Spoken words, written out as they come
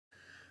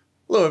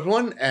Hello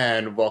everyone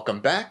and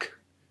welcome back.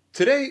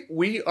 Today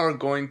we are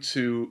going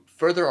to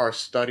further our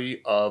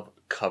study of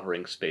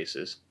covering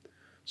spaces.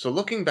 So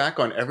looking back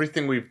on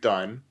everything we've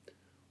done,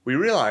 we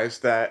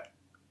realized that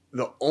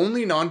the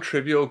only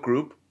non-trivial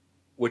group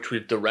which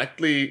we've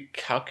directly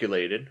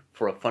calculated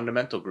for a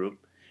fundamental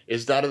group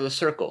is that of the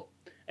circle.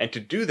 And to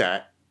do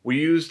that, we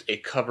used a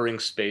covering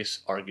space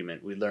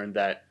argument. We learned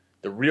that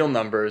the real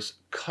numbers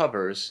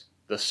covers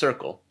the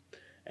circle,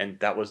 and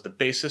that was the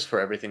basis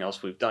for everything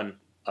else we've done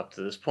up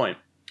to this point.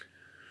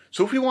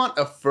 So if we want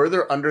a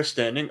further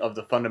understanding of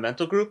the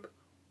fundamental group,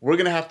 we're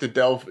going to have to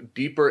delve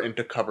deeper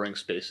into covering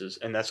spaces,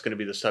 and that's going to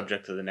be the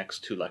subject of the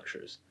next two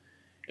lectures.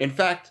 In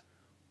fact,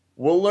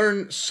 we'll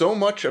learn so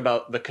much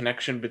about the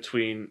connection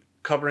between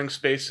covering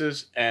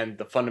spaces and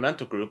the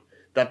fundamental group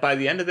that by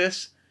the end of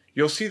this,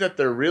 you'll see that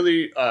they're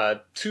really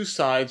two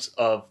sides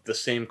of the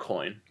same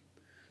coin.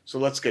 So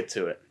let's get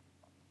to it.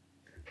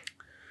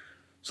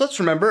 So let's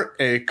remember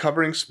a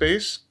covering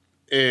space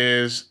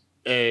is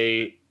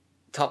a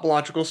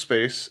topological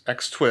space,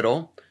 x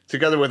twiddle,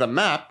 together with a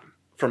map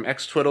from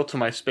x twiddle to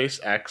my space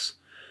x,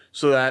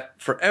 so that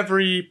for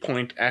every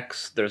point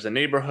x, there's a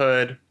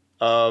neighborhood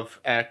of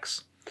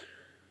x,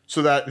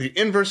 so that the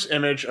inverse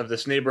image of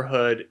this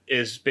neighborhood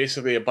is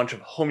basically a bunch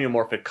of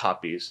homeomorphic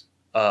copies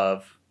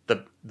of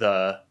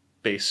the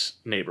base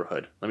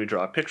neighborhood. Let me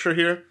draw a picture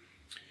here.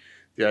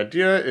 The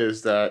idea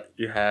is that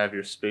you have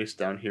your space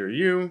down here,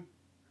 U,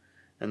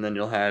 and then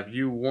you'll have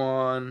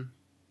U1,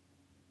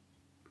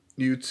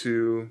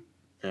 U2,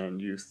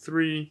 and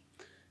U3,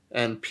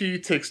 and P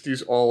takes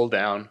these all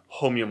down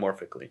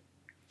homeomorphically.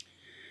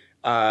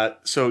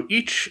 So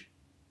each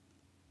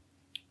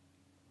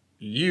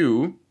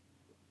U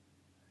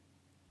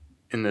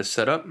in this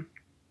setup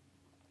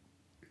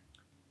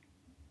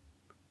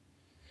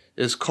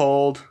is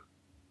called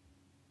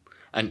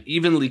an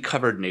evenly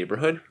covered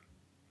neighborhood.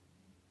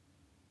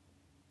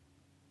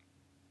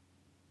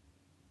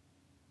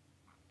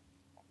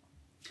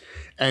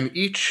 And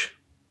each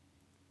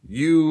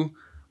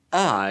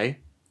UI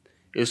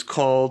is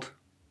called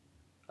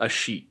a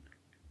sheet.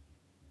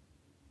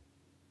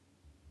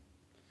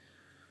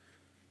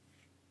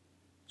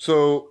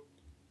 So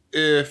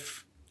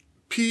if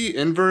P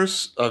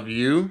inverse of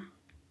U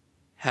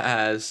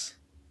has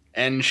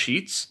n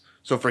sheets,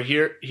 so for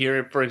here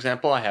for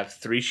example, I have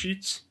 3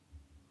 sheets,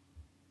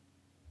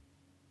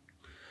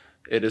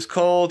 it is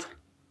called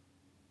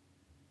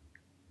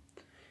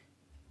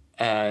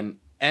an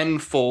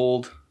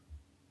n-fold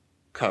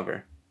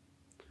cover.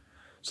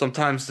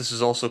 Sometimes this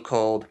is also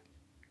called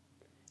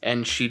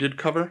n-sheeted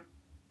cover.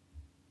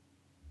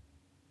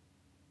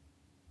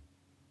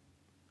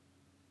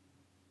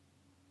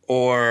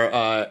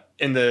 Or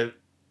in the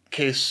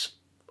case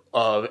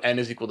of n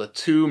is equal to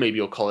 2, maybe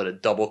you'll call it a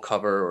double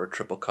cover or a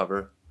triple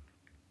cover.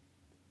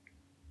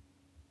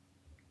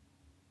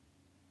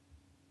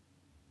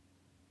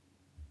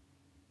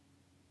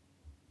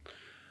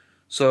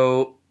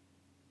 So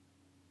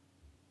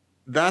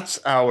that's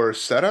our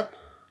setup.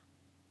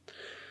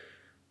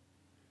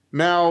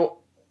 Now,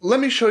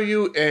 let me show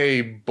you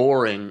a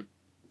boring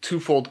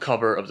twofold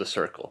cover of the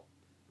circle.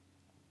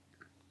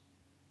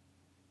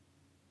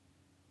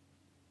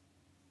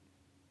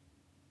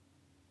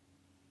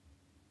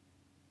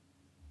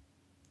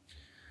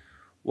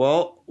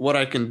 Well, what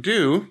I can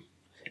do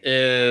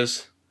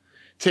is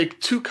take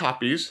 2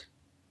 copies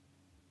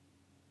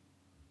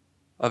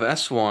of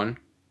S1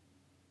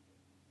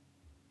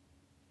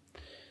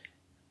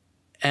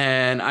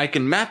 and I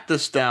can map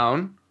this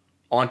down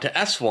onto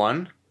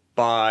S1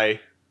 by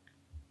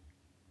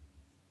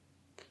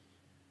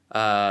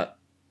what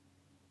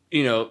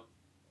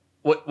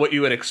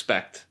you would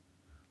expect.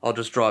 I'll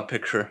just draw a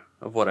picture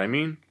of what I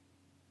mean.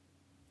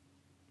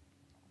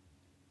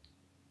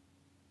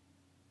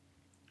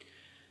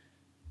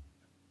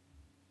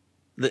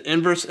 The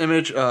inverse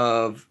image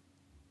of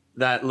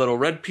that little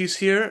red piece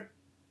here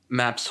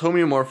maps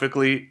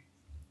homeomorphically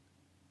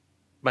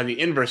by the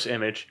inverse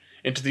image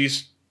into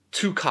these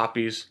 2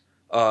 copies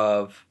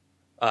of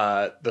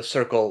the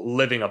circle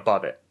living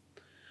above it.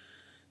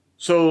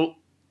 So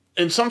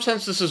in some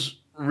sense, this is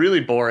really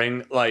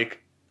boring.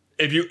 Like,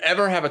 if you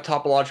ever have a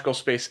topological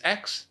space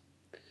X,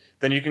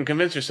 then you can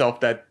convince yourself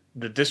that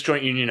the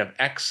disjoint union of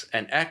X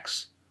and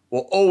X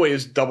will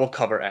always double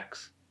cover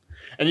X.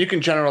 And you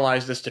can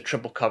generalize this to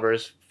triple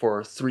covers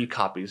for 3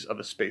 copies of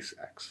a space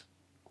X.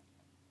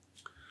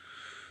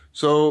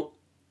 So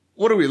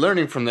what are we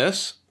learning from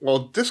this? Well,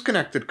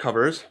 disconnected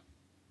covers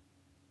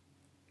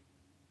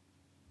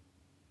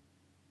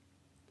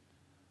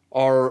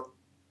are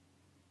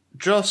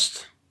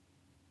just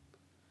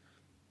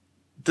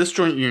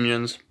disjoint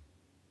unions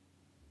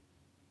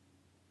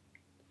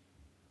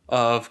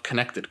of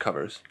connected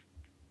covers.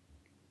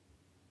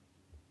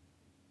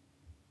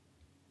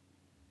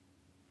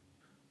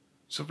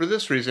 So for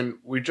this reason,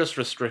 we just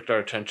restrict our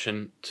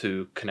attention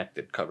to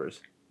connected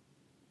covers.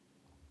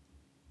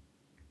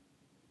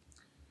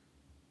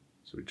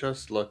 So we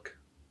just look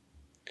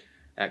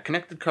at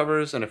connected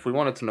covers, and if we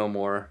wanted to know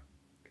more,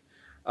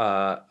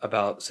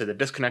 about, say, the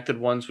disconnected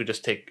ones, we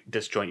just take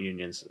disjoint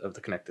unions of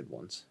the connected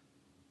ones.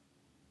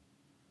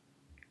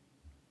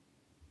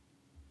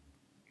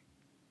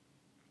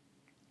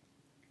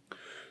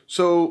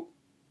 So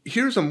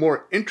here's a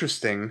more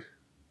interesting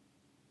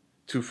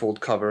twofold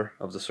cover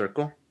of the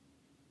circle.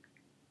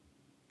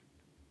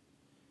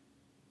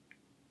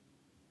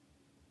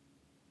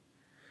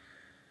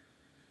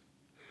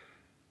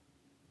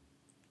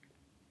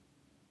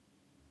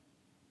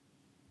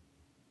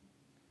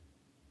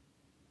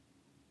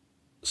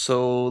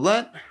 So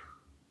let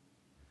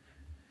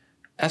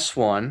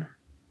S1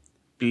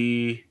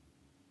 be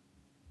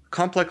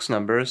complex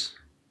numbers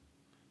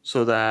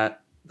so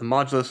that the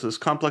modulus of this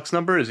complex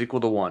number is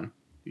equal to 1,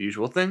 the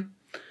usual thing,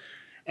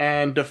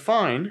 and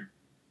define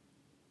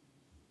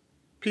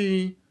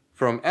P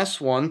from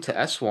S1 to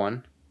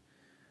S1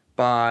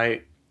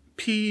 by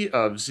P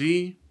of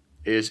Z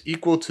is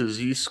equal to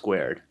Z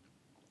squared.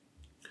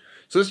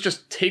 So this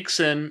just takes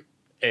in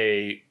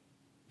a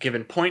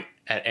given point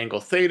at angle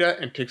theta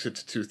and takes it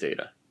to 2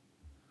 theta.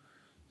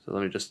 So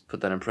let me just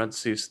put that in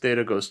parentheses.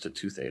 Theta goes to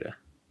 2 theta.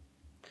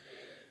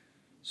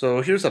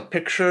 So here's a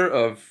picture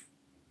of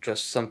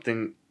just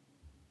something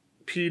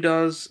P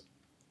does.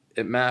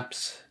 It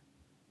maps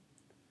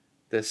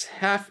this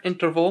half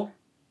interval.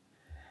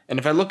 And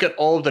if I look at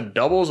all of the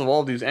doubles of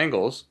all of these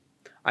angles,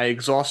 I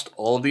exhaust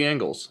all of the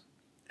angles.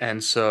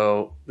 And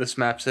so this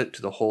maps it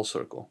to the whole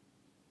circle.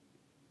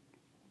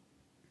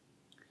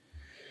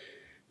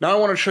 Now I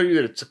want to show you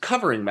that it's a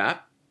covering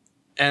map.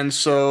 And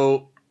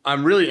so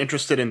I'm really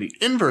interested in the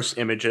inverse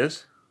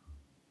images.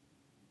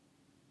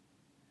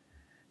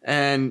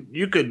 And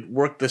you could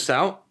work this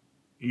out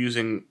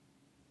using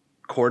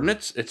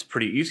coordinates. It's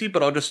pretty easy,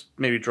 but I'll just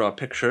maybe draw a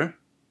picture.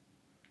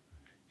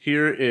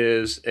 Here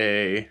is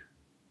a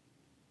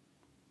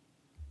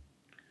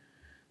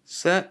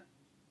set,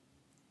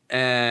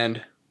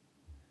 and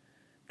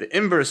the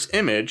inverse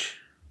image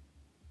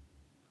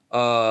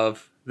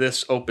of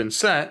this open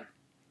set,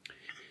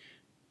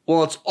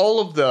 well, it's all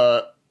of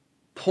the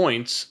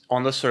points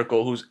on the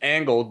circle whose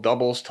angle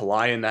doubles to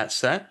lie in that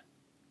set.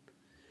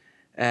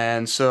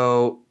 And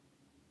so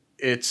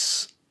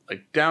it's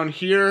like down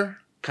here,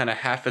 kind of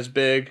half as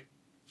big,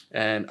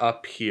 and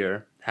up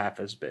here, half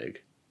as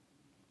big.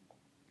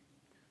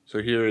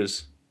 So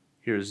here's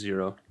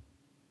 0,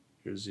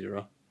 here's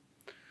 0.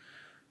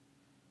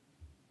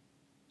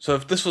 So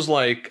if this was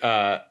like,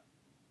 well,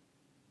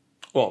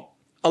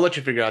 I'll let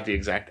you figure out the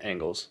exact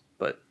angles,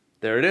 but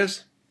there it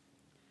is.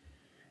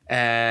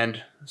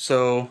 And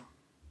so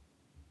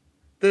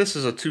this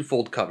is a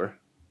twofold cover.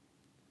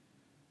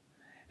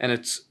 And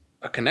it's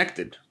a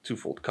connected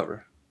twofold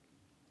cover.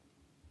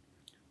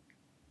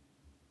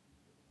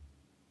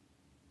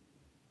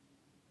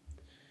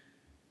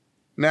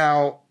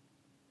 Now,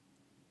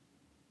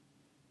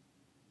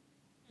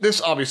 this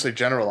obviously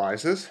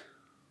generalizes.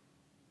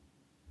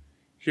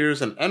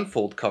 Here's an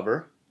n-fold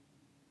cover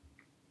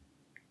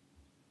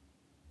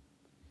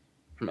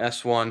from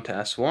S1 to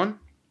S1.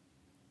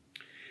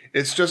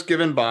 It's just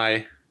given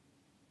by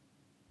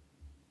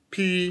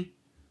P,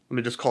 let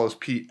me just call this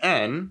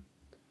Pn,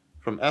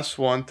 from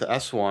S1 to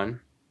S1,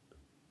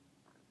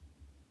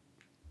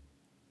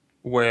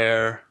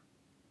 where,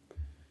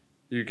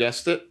 you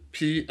guessed it,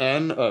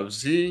 Pn of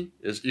Z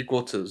is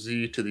equal to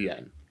Z to the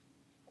n.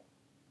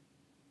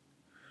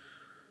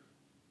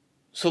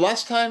 So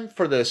last time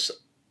for this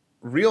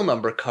real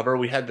number cover,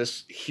 we had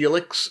this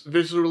helix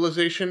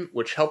visualization,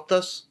 which helped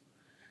us.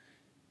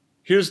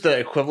 Here's the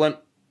equivalent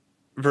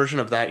version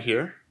of that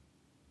here.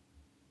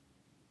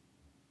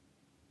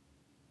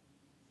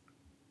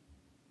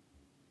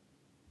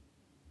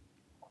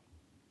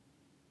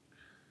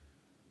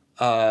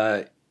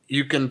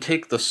 You can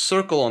take the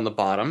circle on the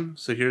bottom,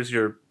 so here's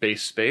your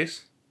base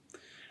space,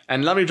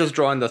 and let me just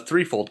draw in the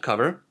threefold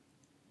cover.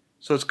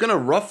 So it's going to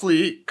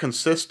roughly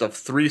consist of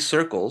 3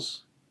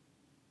 circles.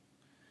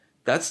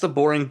 That's the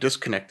boring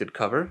disconnected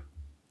cover.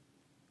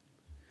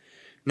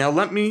 Now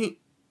let me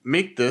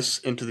make this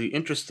into the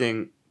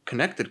interesting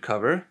connected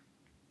cover.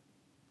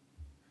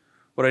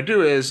 What I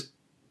do is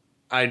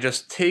I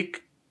just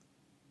take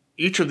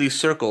each of these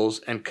circles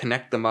and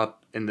connect them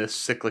up in this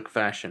cyclic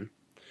fashion.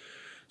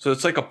 So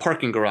it's like a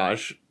parking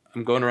garage.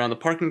 I'm going around the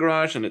parking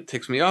garage and it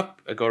takes me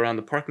up. I go around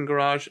the parking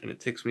garage and it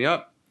takes me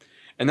up.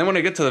 And then when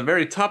I get to the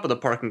very top of the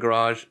parking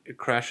garage, it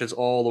crashes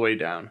all the way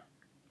down.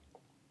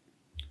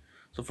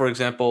 So for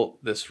example,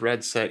 this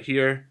red set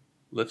here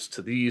lifts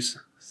to these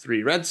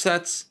 3 red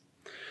sets.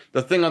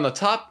 The thing on the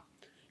top,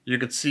 you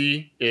could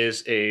see,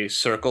 is a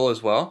circle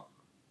as well.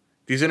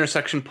 These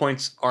intersection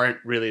points aren't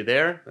really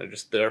there. They're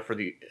just there for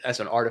as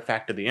an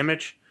artifact of the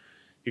image.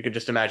 You could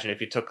just imagine if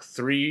you took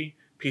 3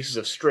 pieces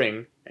of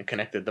string and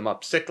connected them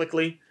up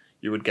cyclically,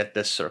 you would get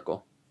this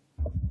circle.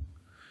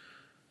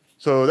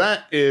 So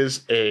that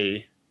is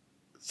a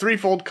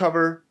threefold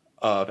cover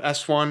of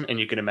S1, and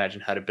you can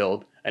imagine how to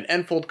build an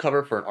n-fold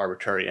cover for an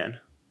arbitrary n.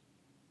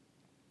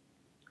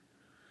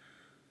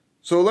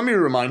 So let me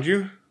remind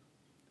you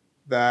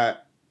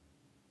that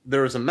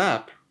there is a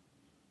map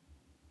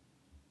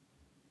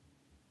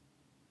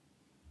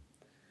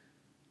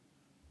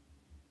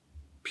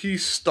P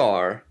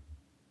star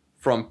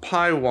from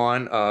pi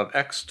 1 of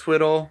x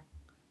twiddle,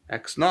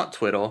 x naught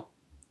twiddle,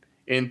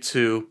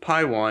 into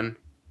pi 1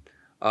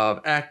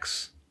 of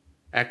x,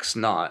 x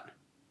naught.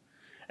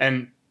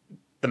 And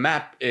the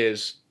map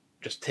is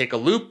just take a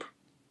loop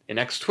in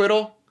x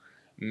twiddle,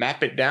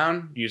 map it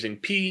down using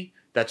p,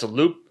 that's a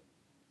loop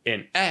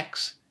in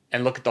x,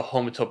 and look at the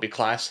homotopy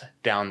class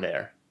down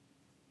there.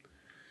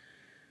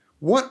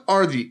 What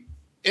are the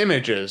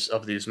images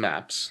of these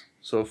maps?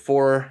 So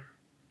for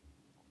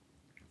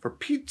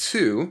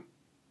P2,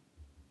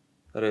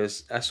 that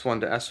is S1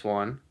 to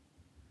S1,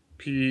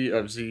 P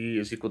of Z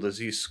is equal to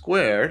Z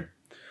squared.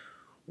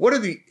 What are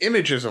the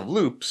images of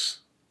loops?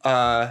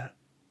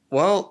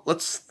 Well,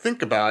 let's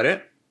think about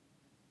it.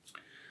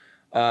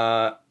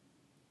 I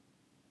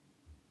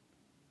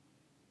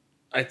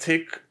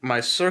take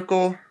my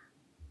circle,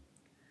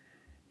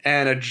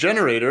 and a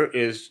generator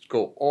is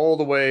go all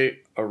the way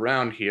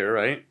around here,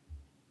 right?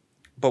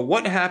 But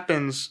what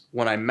happens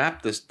when I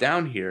map this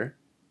down here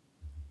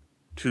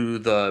to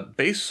the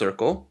base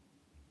circle?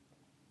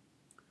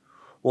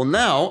 Well,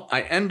 now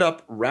I end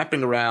up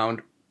wrapping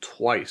around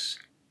twice.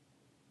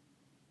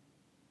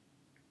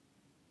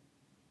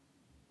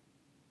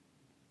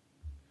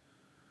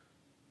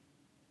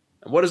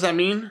 And what does that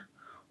mean?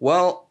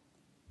 Well,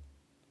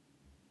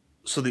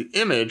 so the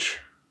image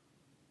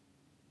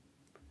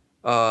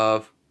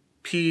of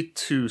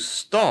P2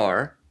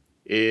 star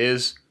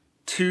is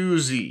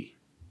 2Z.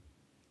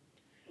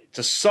 It's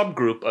a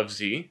subgroup of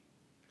Z,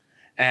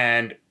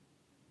 and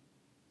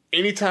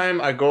anytime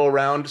I go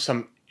around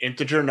some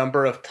integer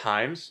number of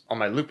times on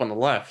my loop on the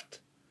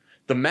left,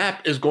 the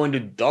map is going to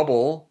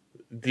double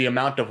the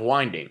amount of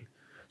winding.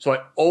 So I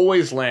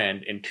always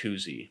land in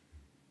 2Z.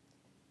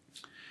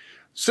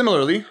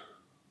 Similarly,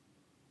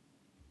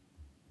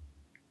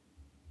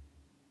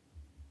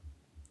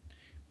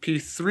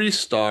 P3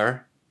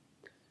 star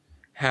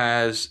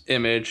has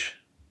image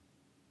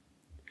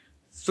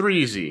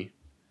 3Z. You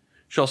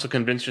should also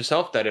convince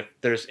yourself that if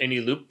there's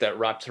any loop that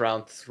wraps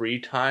around 3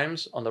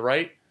 times on the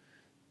right,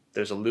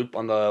 there's a loop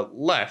on the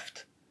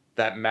left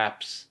that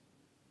maps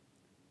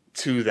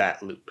to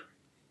that loop.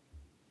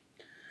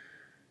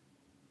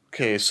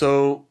 Okay,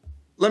 so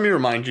let me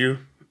remind you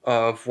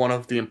of one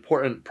of the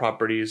important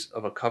properties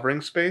of a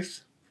covering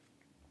space.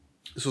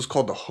 This was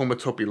called the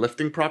homotopy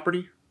lifting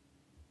property.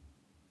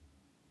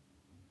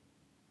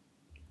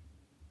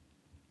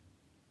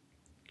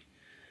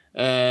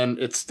 And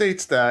it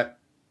states that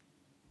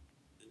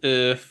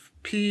if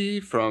P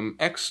from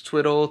x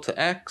twiddle to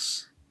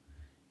x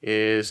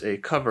is a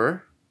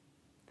cover,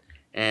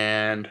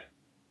 and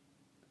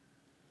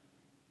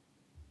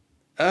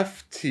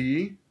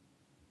ft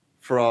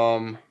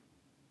from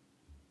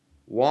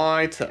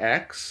y to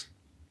x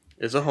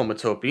is a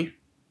homotopy,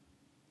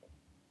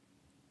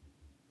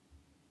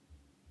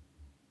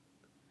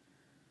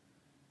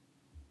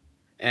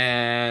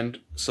 and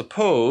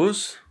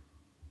suppose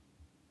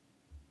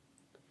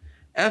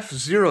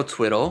f0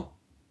 twiddle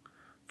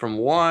from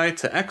y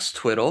to x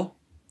twiddle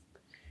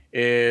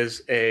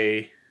is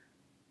a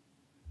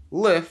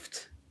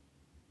lift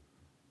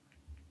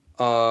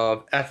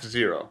of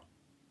f0.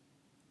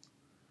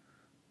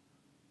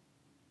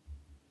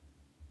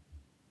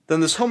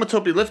 Then this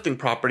homotopy lifting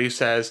property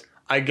says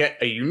I get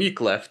a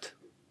unique lift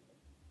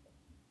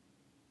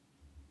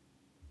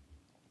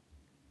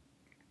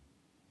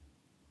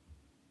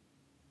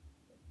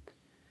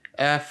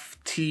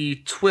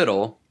ft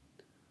twiddle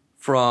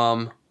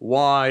from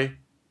y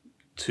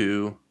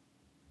to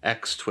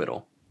x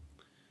twiddle.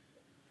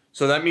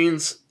 So that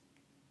means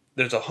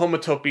there's a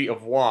homotopy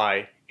of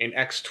y in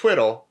x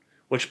twiddle,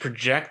 which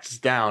projects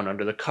down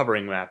under the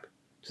covering map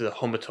to the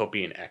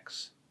homotopy in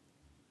x.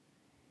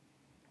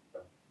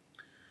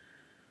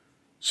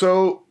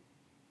 So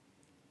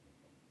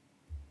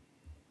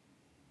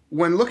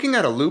when looking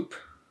at a loop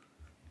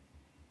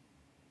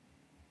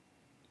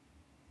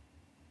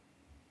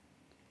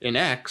in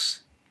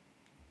x,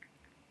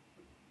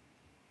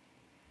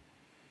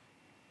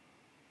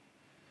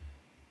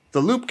 the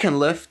loop can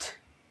lift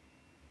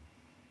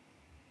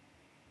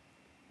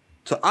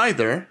to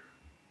either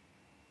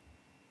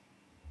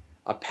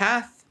a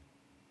path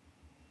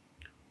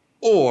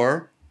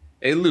or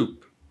a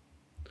loop.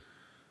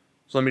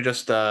 So let me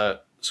just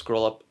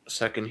scroll up a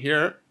second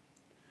here.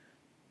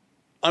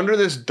 Under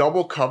this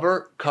double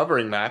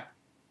covering map,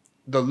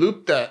 the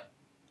loop that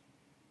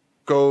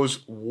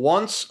goes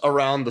once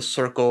around the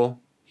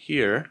circle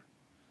here,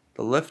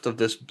 the lift of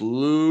this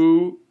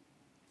blue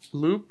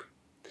loop,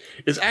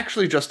 is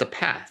actually just a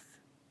path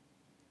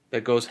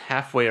that goes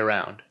halfway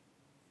around.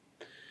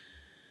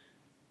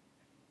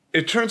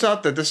 It turns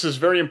out that this is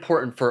very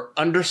important for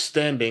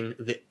understanding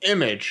the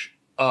image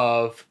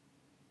of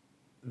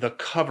the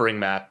covering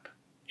map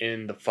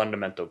in the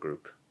fundamental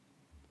group.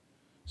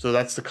 So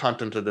that's the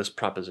content of this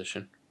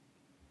proposition.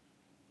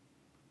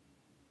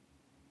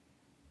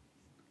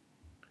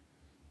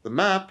 The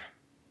map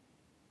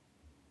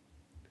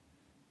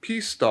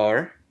P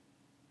star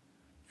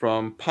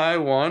from pi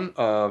 1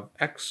 of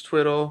x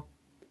twiddle,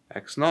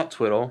 x naught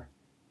twiddle,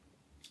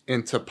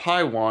 into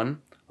pi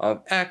 1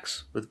 of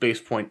x with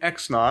base point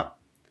x naught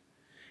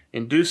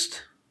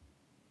induced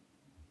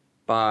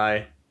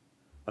by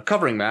a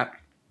covering map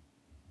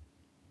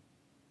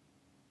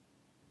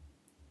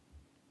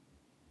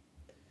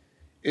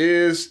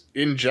is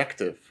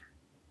injective.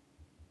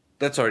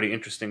 That's already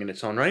interesting in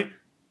its own right.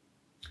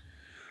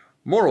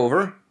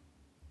 Moreover,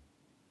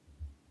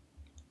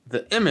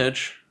 the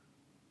image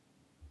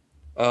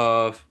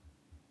of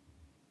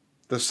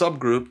the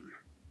subgroup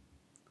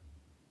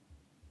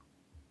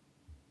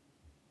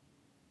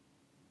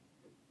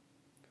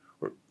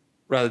or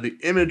rather the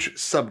image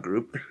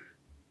subgroup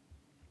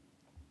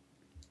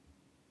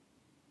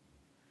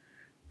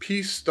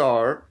P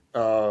star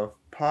of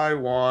pi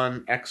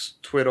 1 x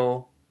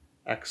twiddle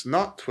x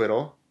naught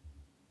twiddle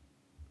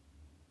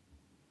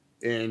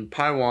in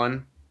pi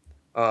 1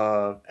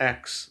 of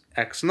x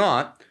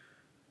naught.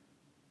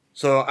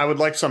 So I would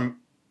like some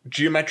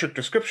geometric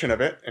description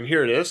of it, and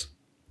here it is.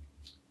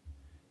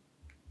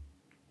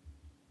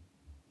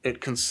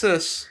 It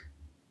consists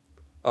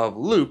of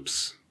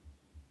loops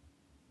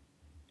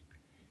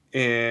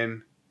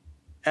in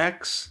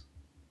x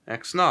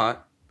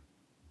naught,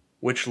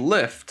 which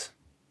lift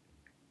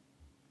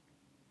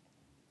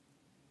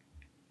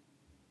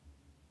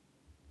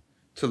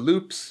to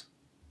loops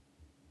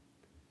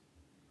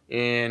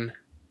in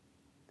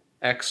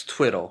x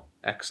twiddle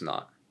x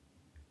naught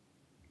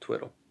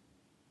twiddle.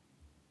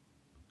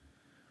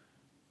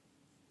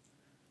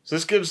 So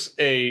this gives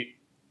a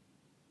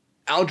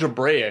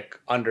algebraic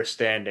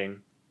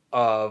understanding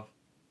of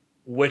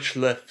which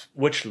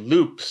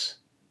loops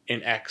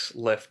in x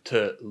lift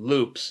to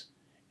loops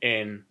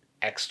in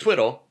x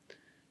twiddle.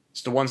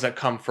 It's the ones that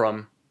come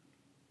from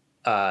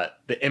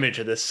the image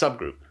of this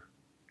subgroup.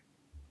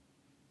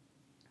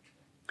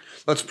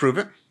 Let's prove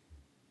it.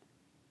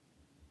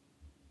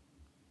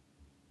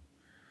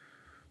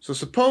 So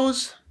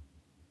suppose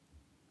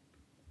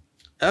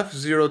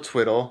f0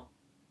 twiddle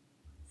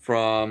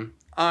from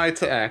I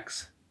to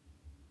x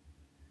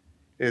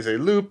is a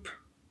loop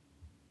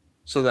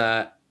so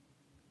that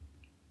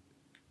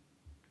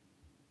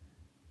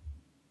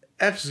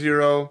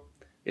f0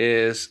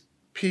 is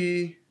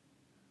p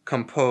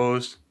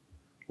composed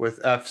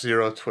with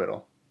f0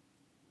 twiddle.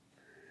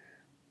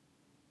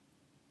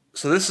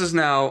 So this is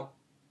now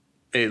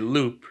a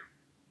loop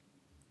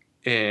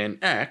in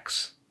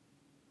x,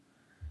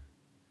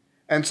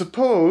 and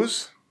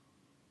suppose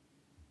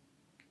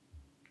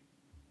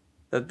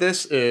that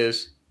this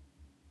is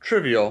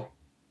trivial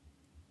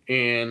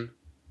in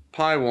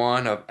pi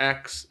 1 of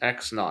x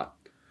naught.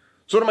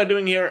 So what am I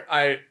doing here?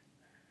 I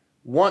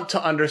want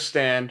to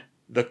understand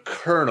the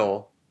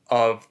kernel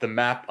of the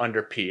map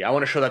under P. I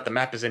want to show that the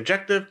map is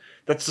injective.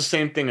 That's the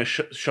same thing as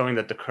showing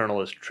that the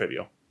kernel is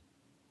trivial.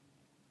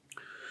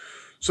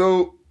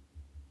 So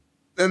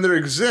then there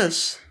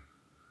exists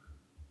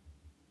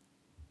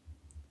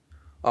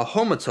a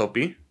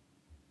homotopy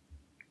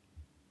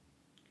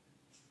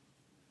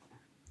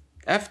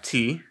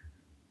ft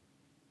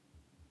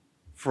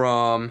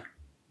from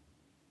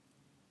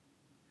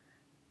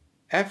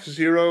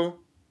f0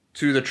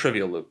 to the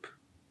trivial loop.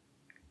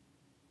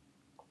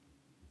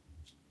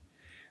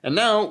 And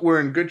now we're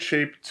in good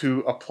shape to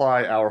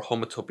apply our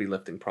homotopy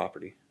lifting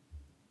property.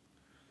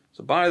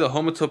 So by the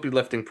homotopy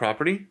lifting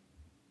property,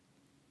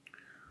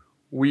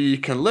 we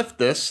can lift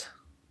this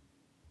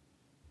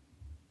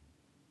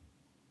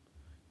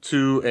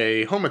to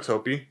a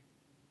homotopy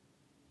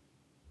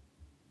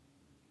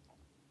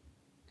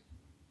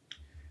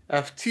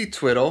ft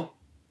twiddle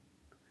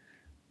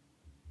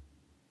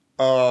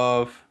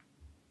of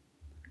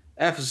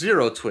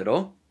f0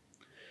 twiddle,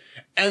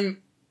 and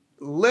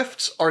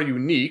lifts are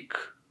unique.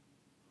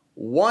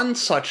 One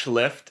such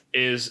lift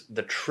is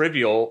the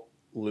trivial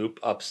loop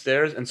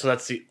upstairs, and so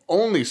that's the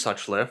only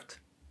such lift.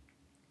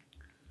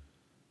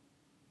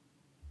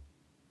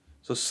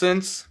 So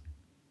since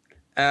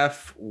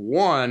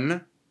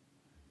f1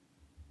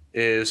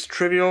 is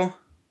trivial,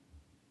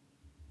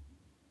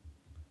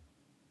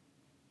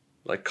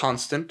 like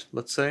constant,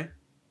 let's say,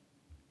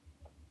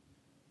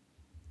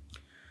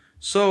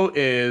 so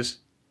is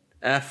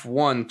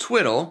f1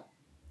 twiddle.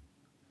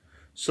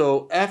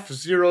 So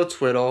f0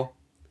 twiddle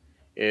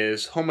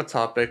is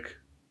homotopic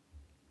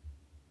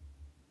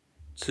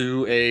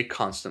to a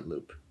constant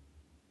loop.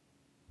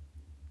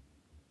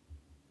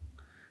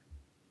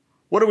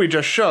 What did we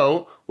just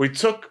show? We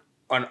took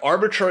an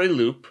arbitrary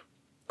loop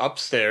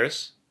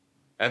upstairs,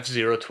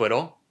 f0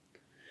 twiddle,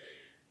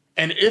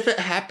 and if it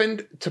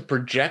happened to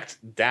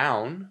project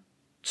down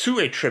to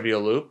a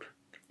trivial loop,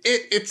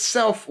 it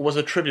itself was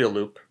a trivial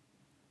loop.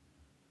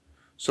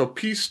 So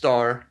P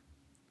star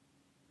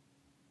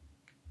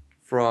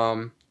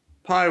from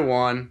pi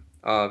 1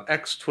 of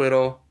x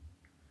twiddle,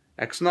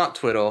 x naught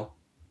twiddle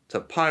to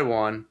pi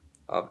 1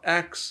 of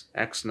x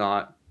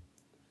naught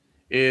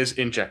is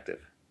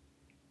injective.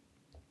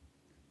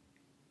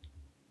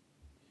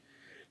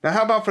 Now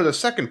how about for the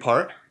second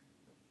part?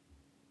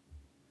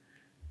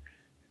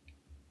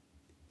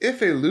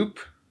 If a loop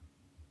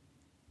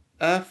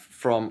f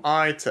from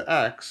I to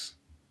x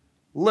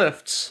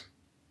lifts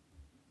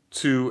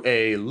to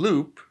a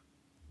loop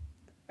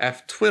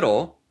f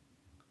twiddle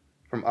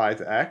from I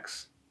to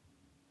x,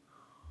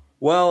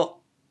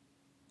 well,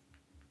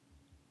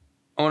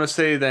 I want to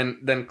say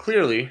then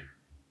clearly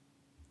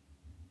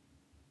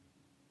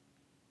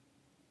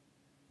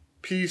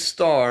p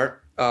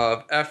star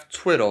of f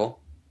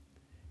twiddle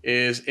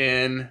is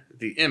in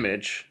the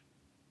image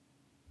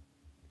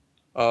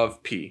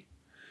of p.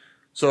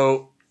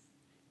 So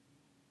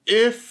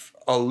if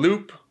a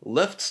loop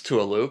lifts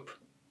to a loop,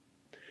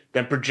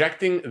 then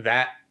projecting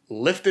that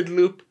lifted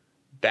loop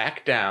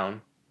back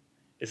down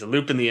is a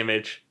loop in the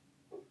image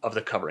of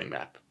the covering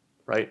map,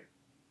 right?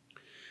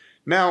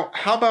 Now,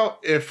 how about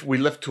if we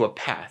lift to a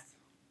path?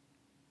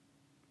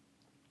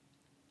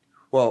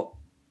 Well,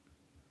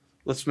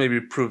 let's maybe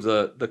prove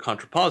the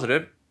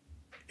contrapositive.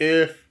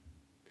 If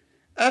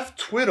f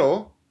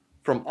twiddle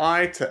from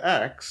I to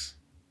x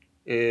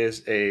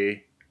is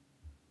a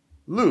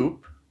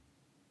loop,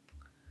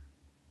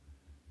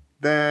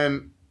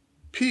 then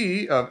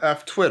p of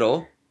f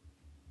twiddle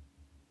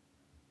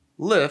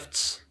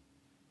lifts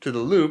to the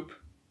loop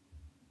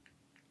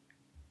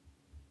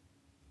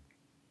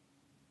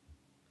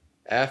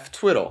f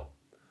twiddle.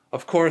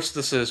 Of course,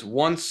 this is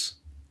once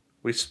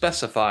we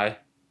specify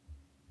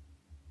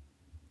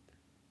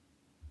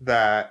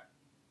that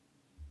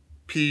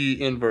p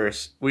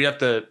inverse, we have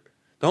to,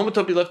 the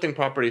homotopy lifting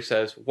property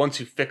says once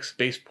you fix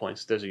base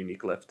points, there's a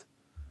unique lift.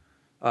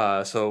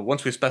 So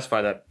once we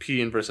specify that p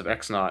inverse of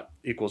x naught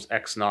equals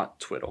x naught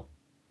twiddle.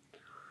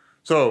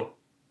 So,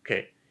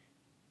 okay,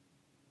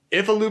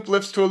 if a loop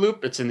lifts to a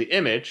loop, it's in the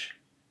image.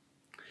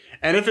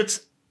 And if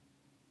it's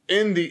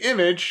in the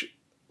image,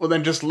 well,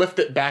 then just lift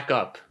it back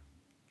up.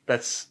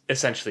 That's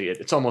essentially it.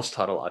 It's almost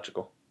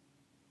tautological.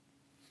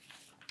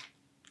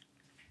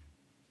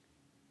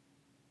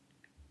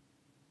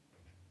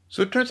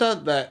 So it turns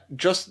out that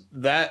just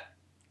that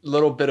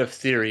little bit of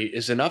theory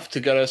is enough to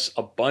get us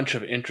a bunch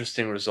of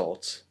interesting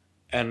results.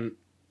 And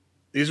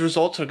these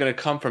results are going to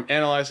come from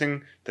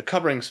analyzing the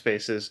covering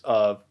spaces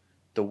of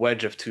the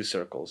wedge of two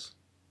circles.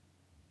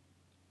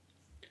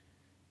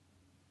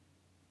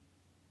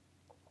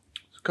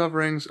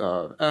 Coverings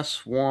of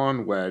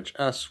S1, wedge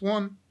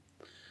S1.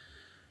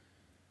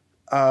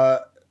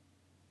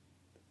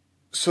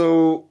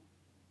 So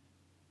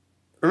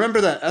remember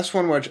that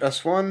S1 wedge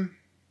S1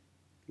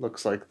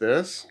 looks like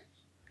this.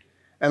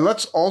 And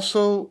let's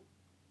also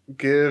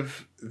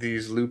give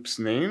these loops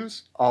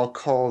names. I'll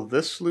call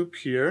this loop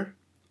here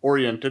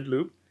oriented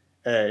loop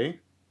A,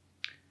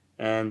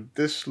 and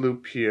this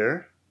loop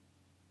here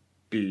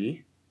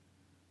B.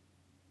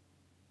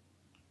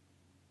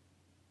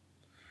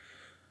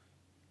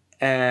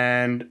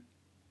 And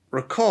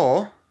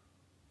recall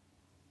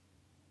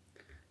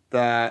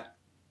that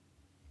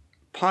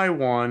pi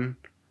 1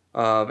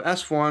 of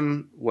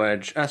S1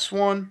 wedge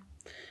S1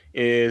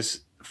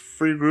 is a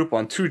free group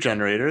on two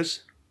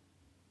generators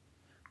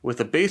with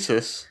a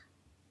basis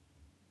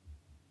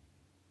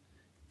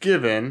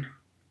given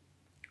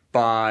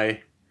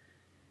by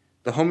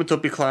the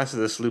homotopy class of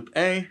this loop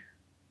A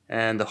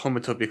and the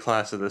homotopy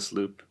class of this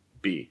loop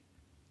B.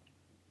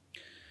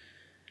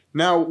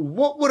 Now,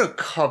 what would a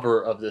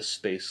cover of this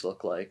space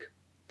look like?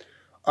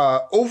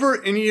 Over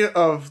any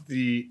of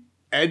the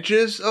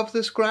edges of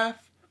this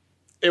graph,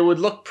 it would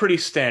look pretty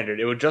standard.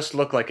 It would just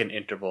look like an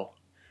interval.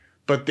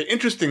 But the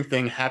interesting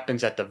thing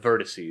happens at the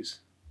vertices.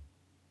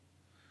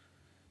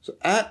 So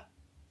at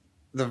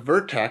the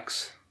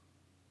vertex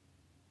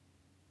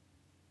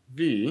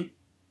V,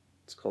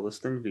 let's call this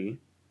thing V,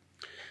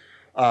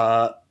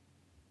 a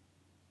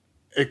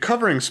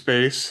covering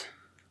space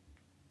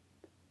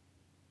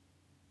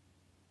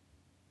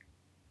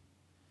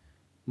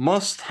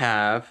must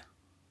have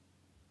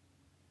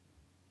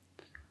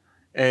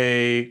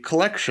a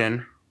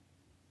collection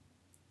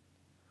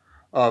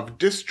of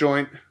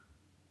disjoint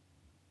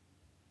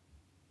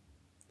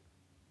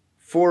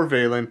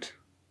four-valent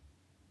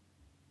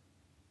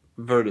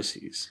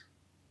vertices.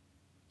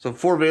 So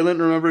four-valent,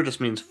 remember, just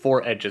means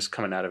four edges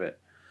coming out of it.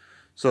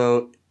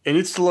 So it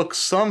needs to look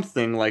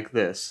something like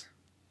this.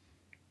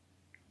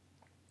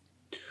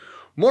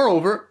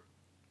 Moreover,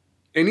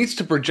 it needs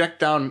to project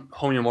down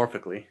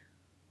homeomorphically.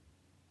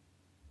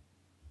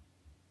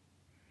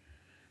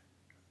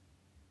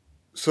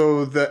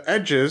 So the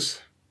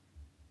edges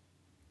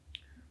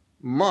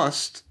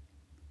must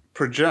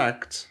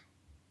project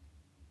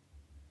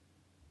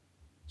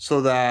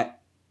so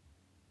that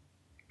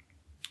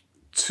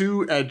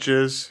two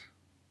edges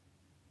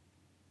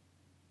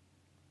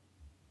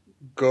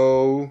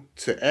go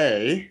to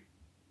A,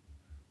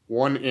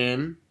 one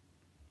in,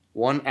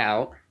 one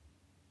out,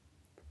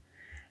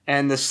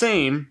 and the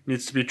same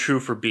needs to be true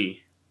for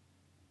B.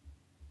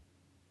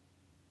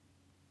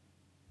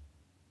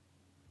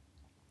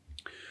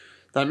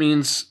 That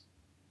means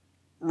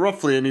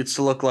roughly it needs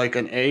to look like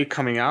an A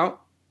coming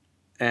out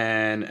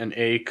and an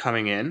A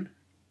coming in.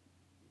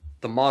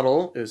 The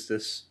model is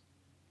this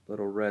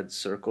little red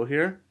circle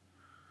here.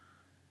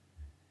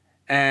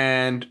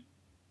 And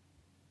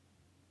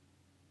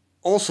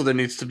also there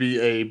needs to be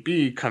a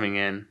B coming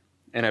in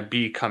and a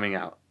B coming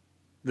out.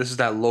 This is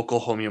that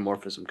local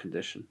homeomorphism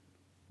condition.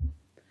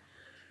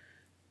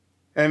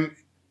 And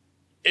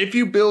if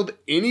you build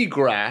any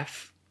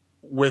graph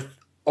with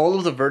all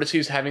of the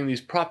vertices having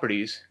these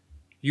properties,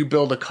 you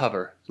build a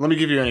cover. Let me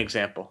give you an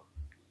example.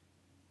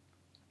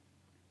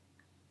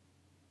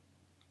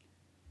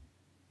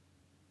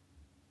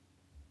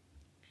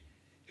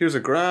 Here's a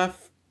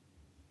graph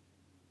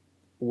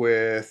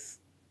with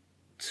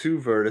two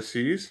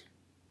vertices.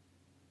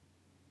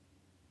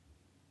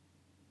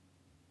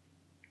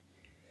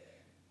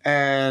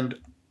 And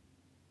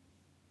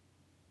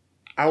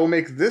I will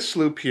make this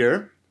loop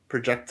here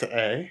project to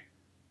A.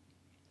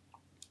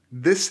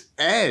 This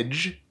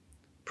edge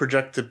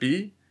project to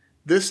B.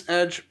 This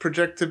edge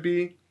project to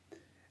B.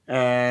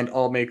 And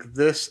I'll make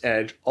this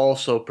edge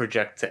also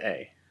project to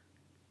A.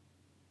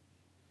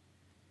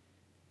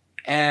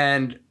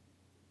 And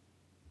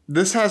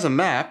this has a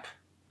map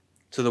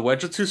to the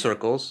wedge of two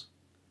circles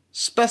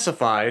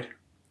specified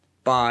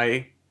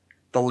by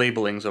the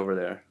labelings over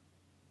there.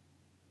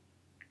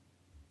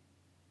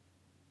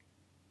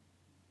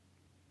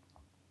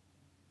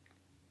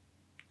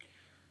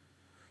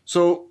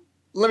 So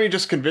let me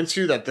just convince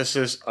you that this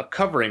is a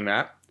covering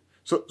map.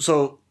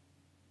 So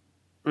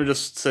let me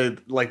just say,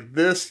 like,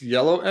 this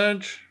yellow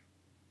edge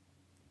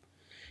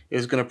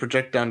is going to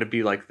project down to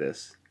be like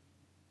this.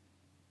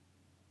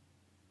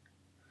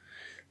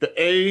 The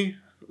A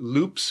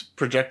loops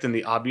project in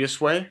the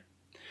obvious way,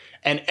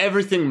 and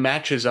everything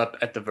matches up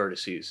at the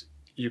vertices.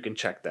 You can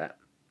check that.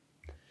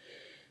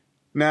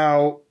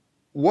 Now,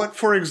 what,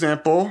 for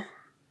example,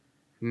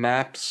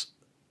 maps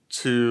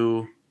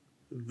to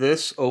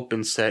this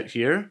open set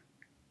here?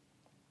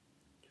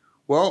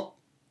 Well,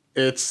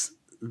 it's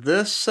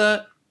this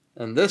set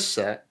and this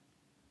set.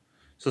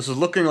 So this is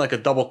looking like a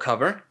double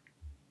cover.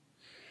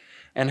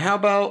 And how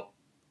about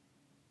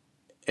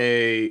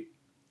a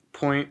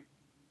point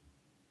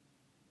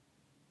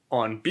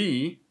on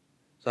B?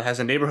 So it has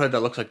a neighborhood that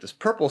looks like this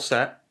purple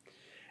set.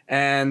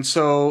 And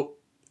so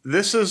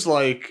this is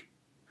like,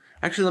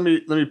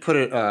 actually let me put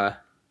it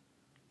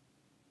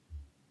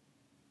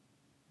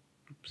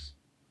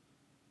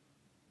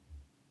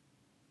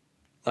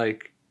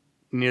like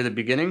near the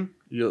beginning.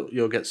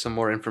 You'll get some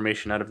more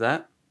information out of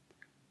that.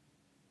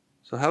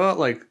 So how about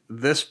like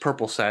this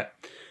purple set?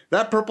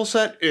 That purple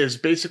set is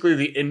basically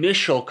the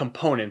initial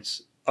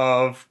components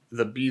of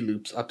the B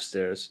loops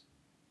upstairs.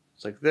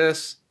 It's like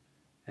this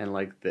and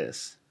like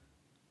this.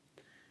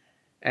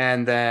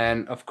 And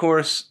then, of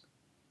course,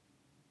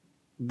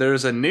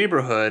 there's a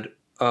neighborhood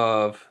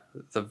of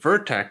the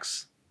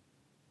vertex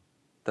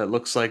that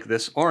looks like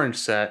this orange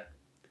set,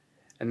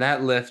 and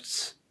that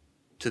lifts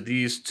to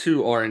these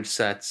two orange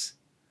sets,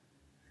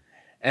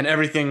 and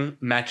everything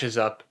matches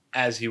up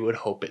as you would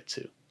hope it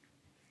to.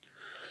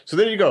 So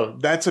there you go.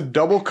 That's a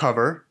double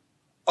cover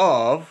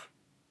of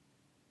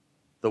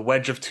the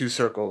wedge of two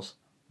circles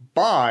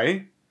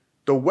by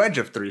the wedge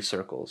of three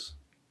circles.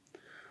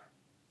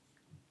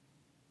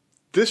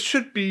 This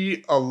should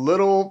be a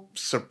little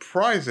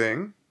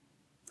surprising.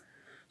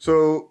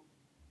 So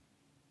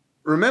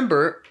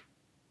remember,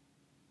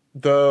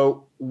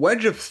 the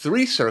wedge of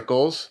three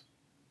circles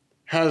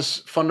has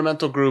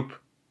fundamental group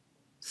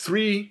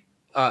 3,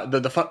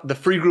 the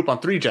free group on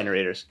 3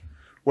 generators,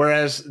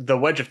 whereas the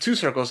wedge of two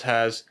circles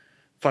has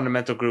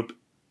fundamental group,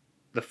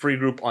 the free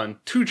group on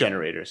 2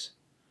 generators.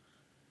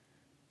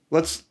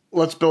 Let's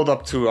build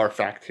up to our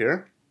fact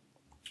here.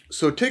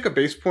 So take a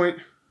base point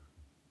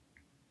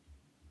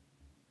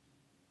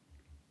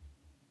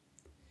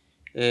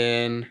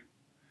in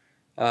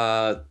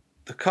the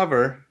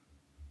cover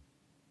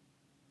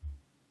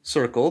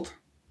circled.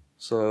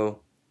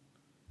 So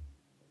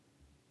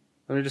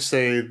let me just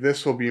say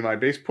this will be my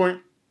base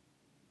point.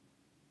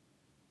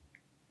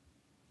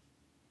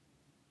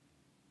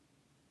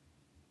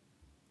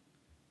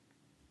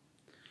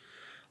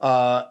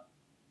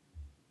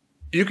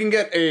 You can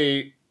get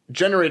a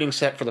generating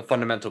set for the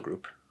fundamental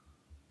group.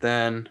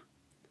 Then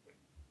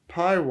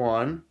pi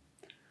 1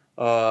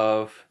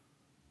 of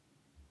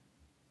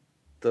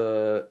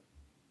the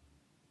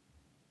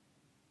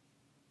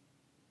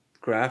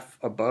graph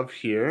above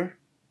here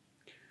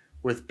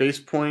with base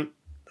point,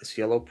 this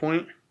yellow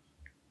point,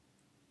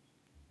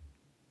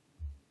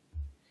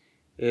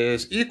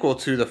 is equal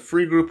to the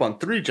free group on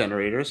 3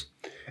 generators.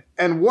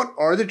 And what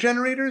are the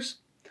generators?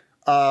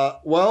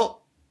 Well,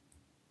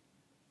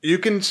 you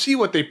can see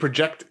what they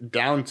project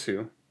down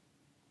to.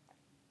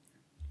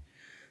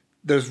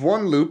 There's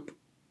one loop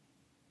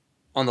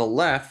on the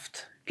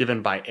left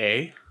given by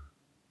A.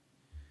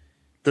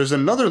 There's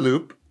another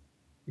loop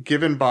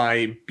given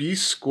by B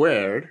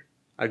squared.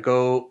 I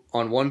go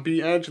on one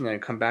B edge and then I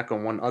come back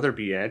on one other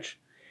B edge.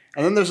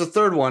 And then there's a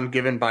third one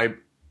given by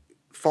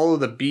follow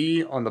the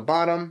B on the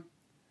bottom,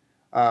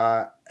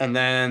 and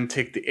then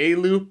take the A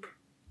loop,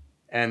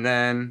 and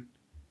then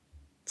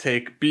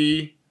take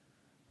B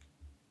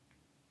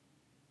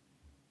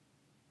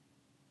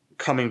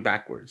coming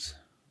backwards.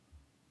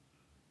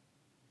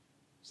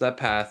 So that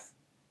path,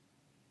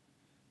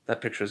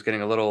 that picture is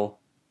getting a little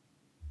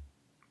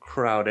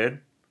crowded.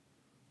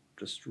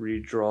 Just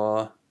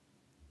redraw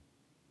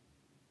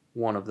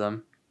one of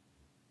them.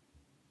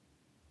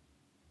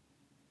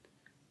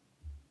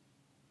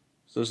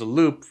 So there's a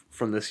loop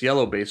from this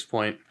yellow base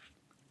point,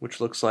 which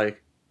looks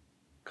like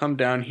come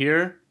down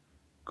here,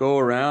 go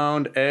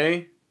around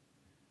A,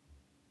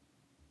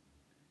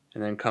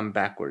 and then come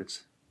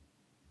backwards.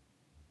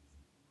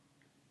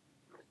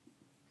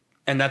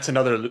 And that's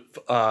another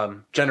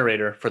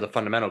generator for the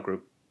fundamental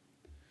group.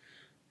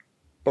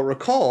 But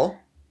recall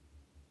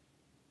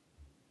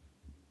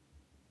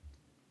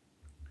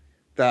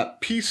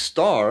that P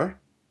star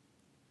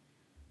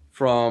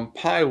from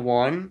pi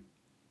 1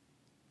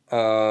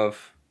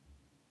 of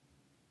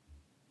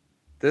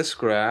this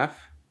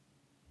graph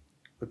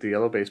with the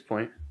yellow base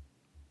point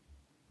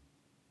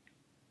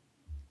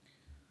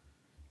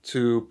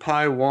to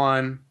pi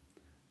 1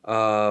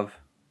 of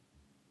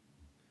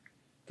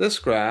this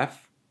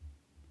graph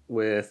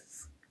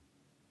with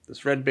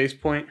this red base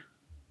point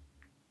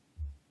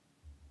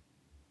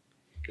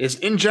is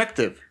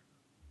injective.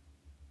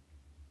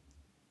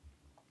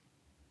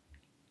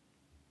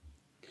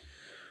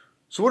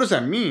 So what does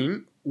that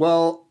mean?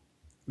 Well,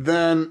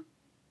 then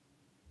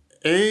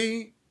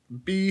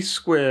AB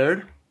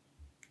squared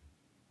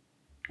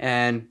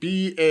and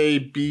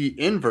BAB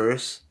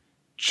inverse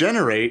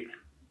generate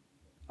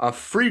a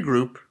free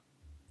group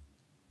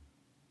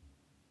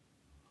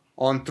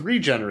on 3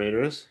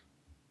 generators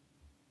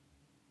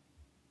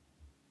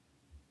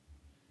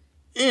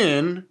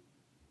in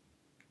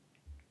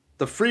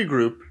the free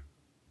group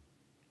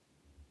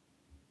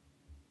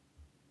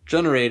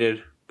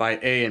generated by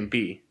A and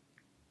B.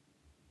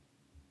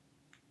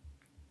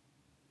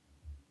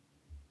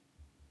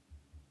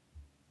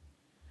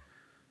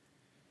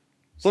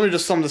 So let me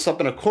just sum this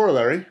up in a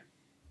corollary.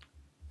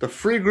 The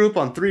free group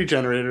on 3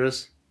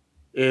 generators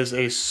is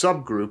a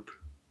subgroup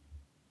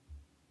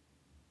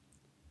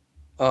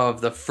of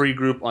the free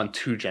group on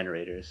 2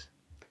 generators.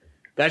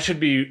 That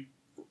should be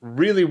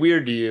really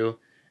weird to you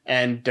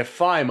and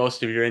defy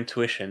most of your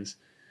intuitions.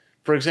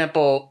 For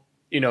example,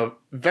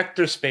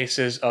 vector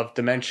spaces of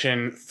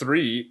dimension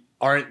 3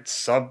 aren't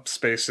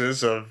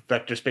subspaces of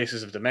vector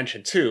spaces of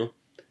dimension 2,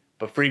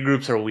 but free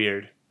groups are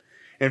weird.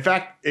 In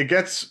fact, it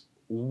gets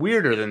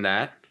weirder than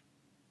that.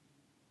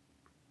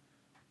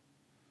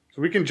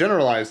 So we can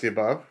generalize the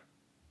above.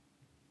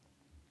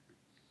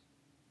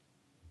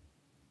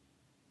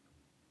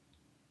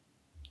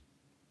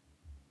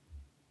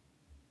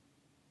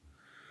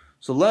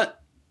 So let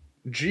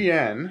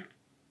Gn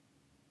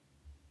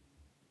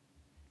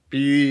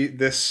be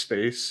this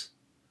space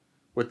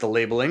with the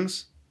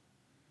labelings.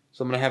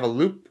 So I'm going to have a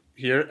loop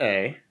here,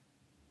 A.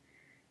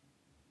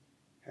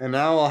 And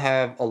now I'll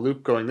have a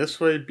loop going this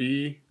way,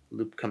 B,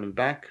 loop coming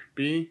back,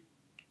 B.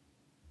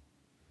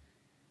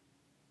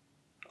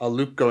 A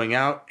loop going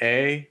out,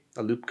 A,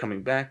 a loop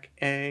coming back,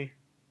 A.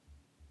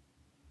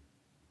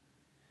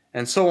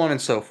 And so on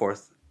and so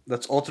forth.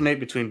 Let's alternate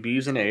between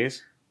B's and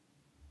A's.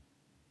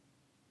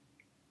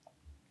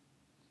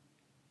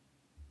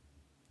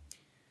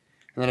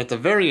 And then at the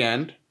very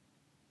end,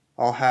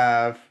 I'll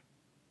have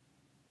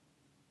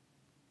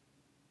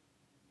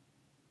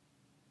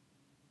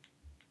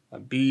a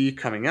B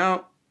coming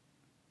out,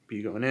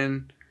 B going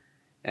in,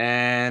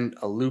 and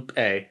a loop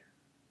A.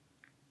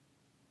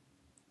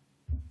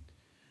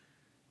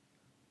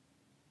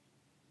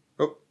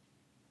 Oh,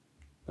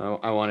 no,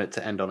 I want it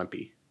to end on a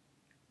B.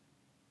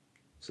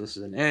 So this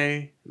is an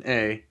A,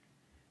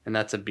 and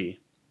that's a B.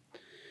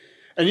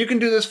 And you can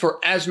do this for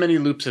as many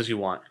loops as you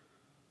want.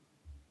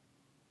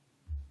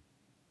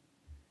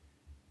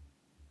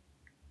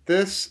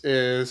 This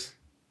is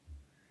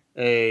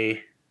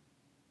a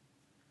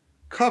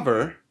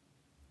cover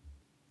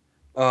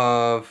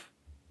of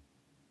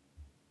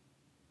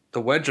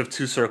the wedge of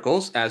 2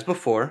 circles, as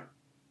before.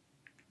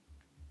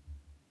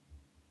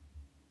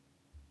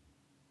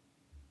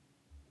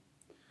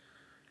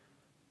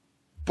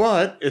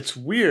 But it's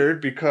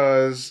weird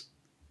because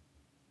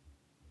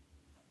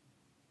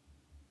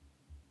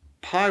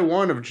pi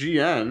 1 of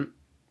Gn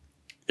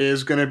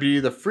is going to be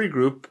the free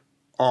group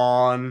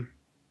on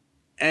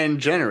n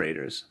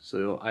generators.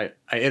 So I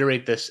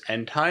iterate this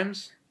n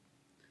times.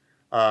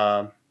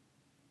 So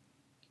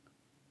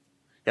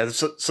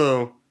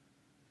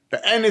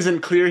the n isn't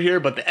clear here,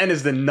 but the n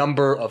is the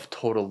number of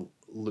total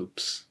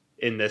loops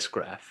in this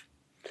graph.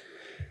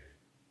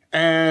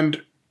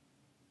 And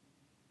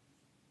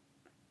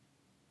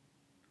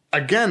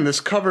again, this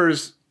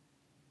covers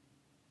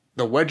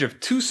the wedge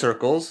of 2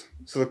 circles.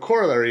 So the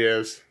corollary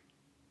is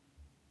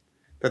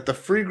that the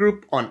free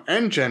group on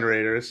n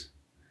generators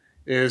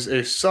is a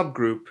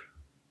subgroup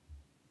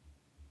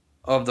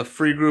of the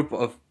free group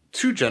of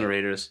 2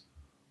 generators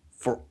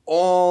for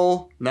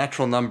all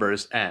natural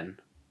numbers n.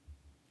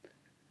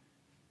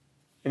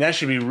 And that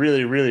should be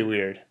really, really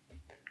weird.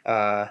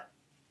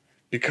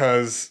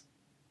 Because,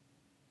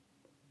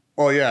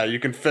 well, yeah, you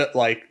can fit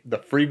like the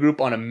free group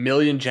on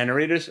 1,000,000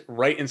 generators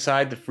right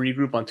inside the free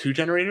group on 2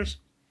 generators.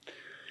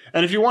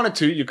 And if you wanted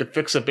to, you could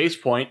fix a base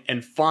point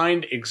and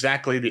find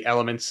exactly the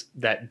elements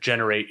that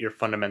generate your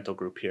fundamental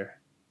group here.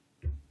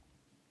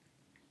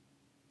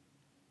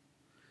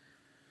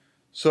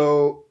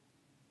 So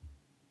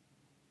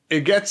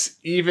it gets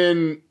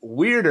even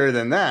weirder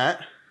than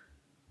that.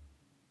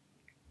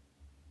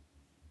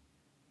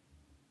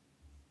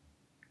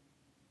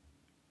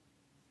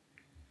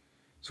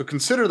 So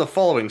consider the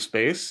following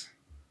space.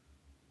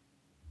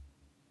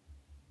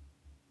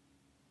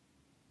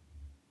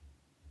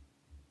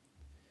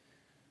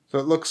 So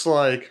it looks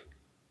like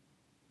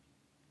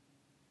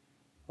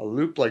a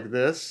loop like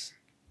this.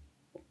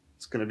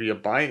 It's going to be a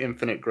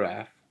bi-infinite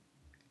graph.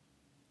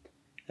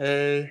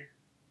 A,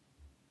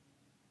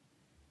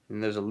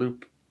 and there's a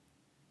loop,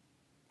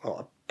 well,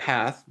 a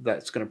path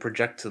that's going to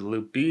project to the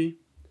loop B,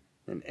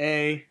 then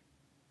A,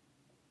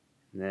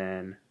 and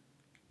then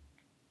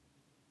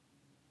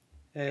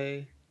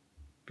A,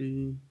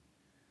 B.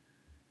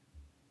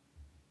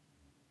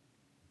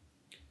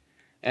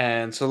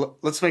 And so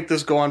let's make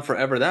this go on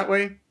forever that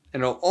way,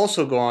 and it'll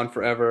also go on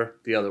forever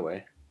the other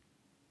way.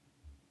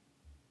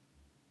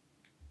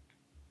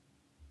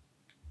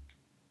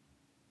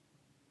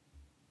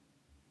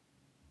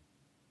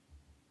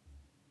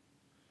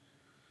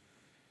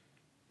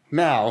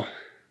 Now,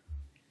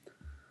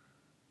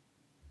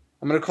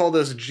 I'm going to call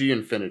this G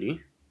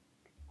infinity.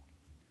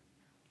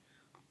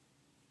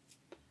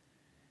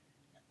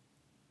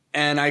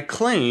 And I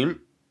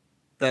claim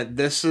that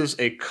this is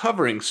a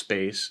covering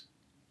space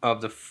of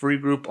the free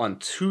group on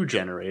two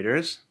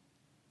generators.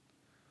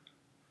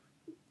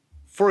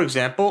 For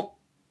example,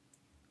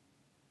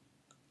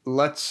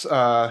 let's,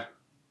 so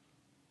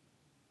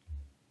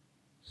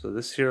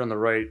this here on the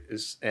right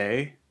is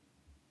A.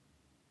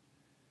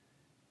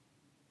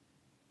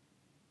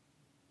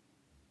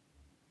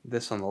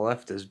 This on the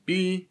left is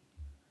B.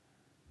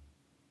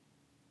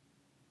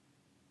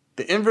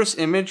 The inverse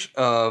image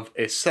of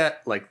a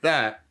set like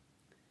that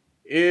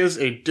is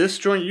a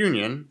disjoint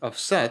union of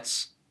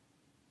sets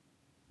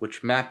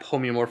which map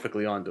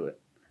homeomorphically onto it.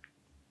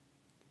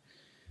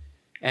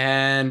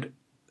 And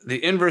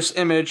the inverse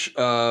image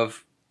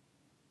of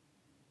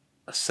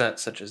a set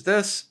such as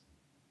this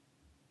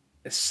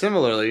is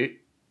similarly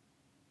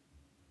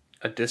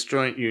a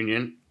disjoint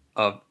union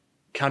of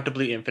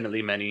countably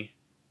infinitely many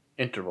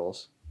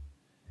intervals.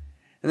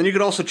 And then you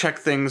could also check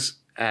things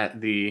at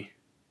the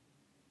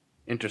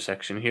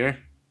intersection here.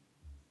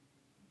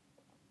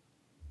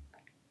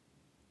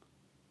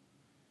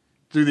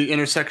 Do the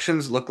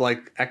intersections look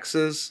like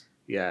X's?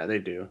 Yeah, they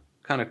do.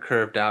 Kind of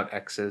curved out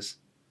X's,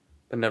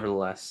 but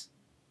nevertheless,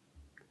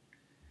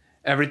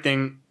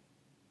 everything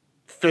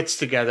fits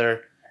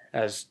together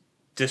as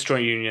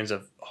disjoint unions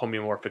of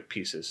homeomorphic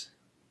pieces.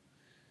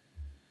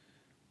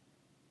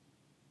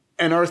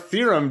 And our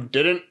theorem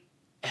didn't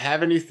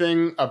have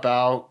anything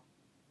about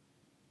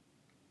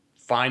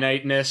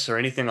finiteness or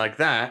anything like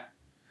that.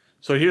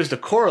 So here's the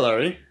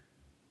corollary.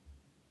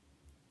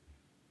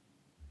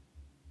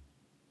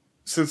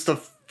 Since the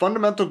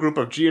fundamental group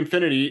of G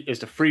infinity is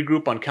the free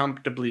group on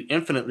countably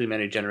infinitely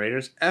many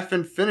generators, F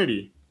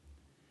infinity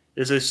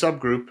is a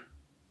subgroup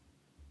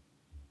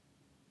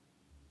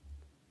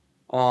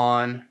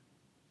on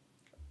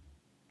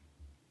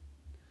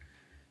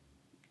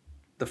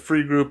the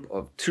free group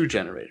of two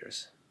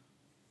generators.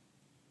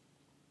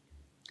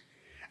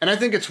 And I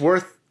think it's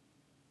worth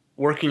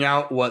working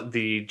out what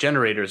the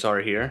generators are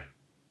here.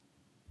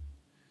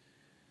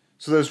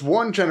 So there's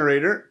one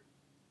generator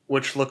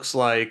which looks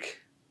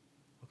like,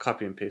 I'll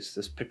copy and paste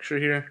this picture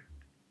here.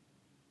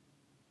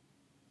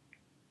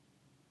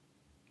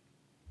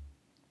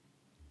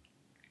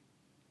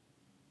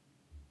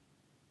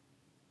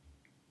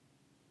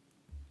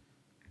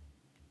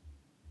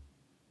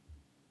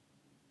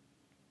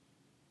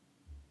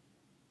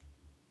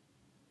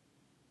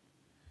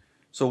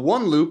 So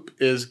one loop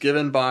is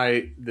given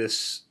by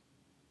this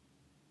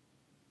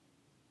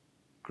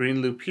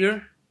green loop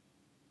here.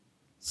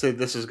 Say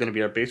this is going to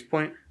be our base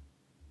point.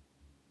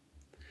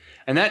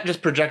 And that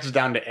just projects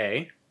down to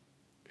A.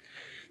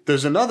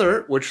 There's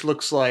another which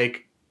looks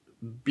like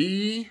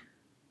B,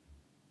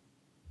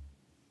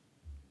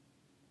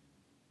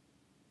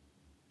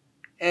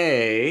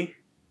 A,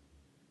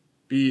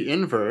 B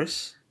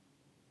inverse,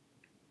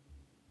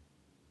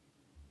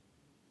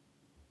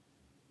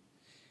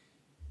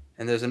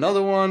 and there's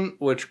another one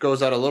which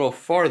goes out a little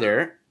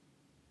farther,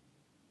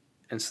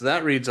 and so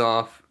that reads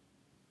off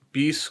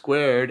B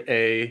squared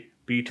A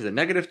B to the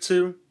negative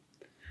 2.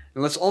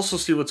 And let's also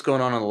see what's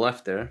going on the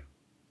left there.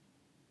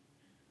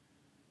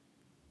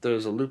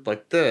 There's a loop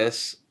like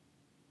this,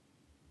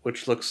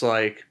 which looks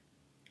like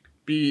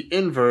B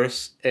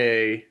inverse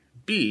A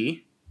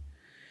B.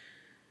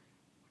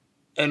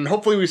 And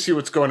hopefully we see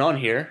what's going on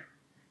here.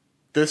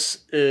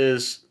 This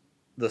is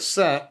the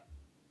set.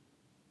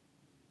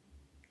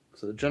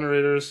 So the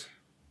generators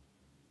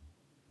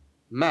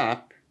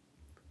map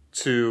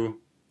to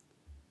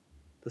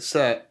the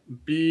set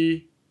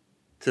B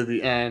to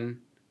the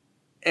n,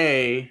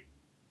 A,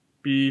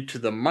 B to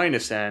the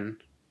minus n,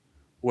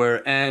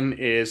 where n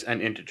is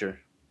an integer.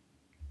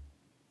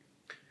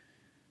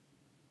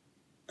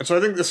 And so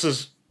I think this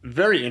is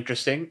very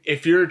interesting.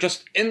 If you're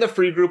just in the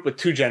free group with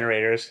two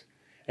generators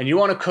and you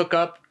want to cook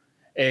up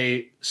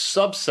a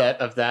subset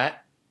of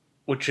that,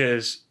 which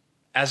is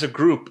as a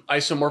group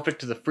isomorphic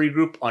to the free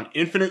group on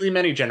infinitely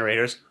many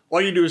generators,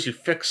 all you do is you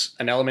fix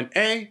an element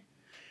A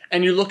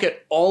and you look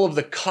at all of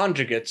the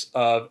conjugates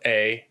of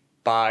A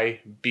by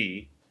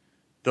B.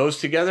 Those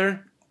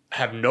together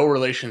have no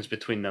relations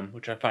between them,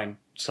 which I find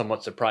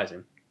somewhat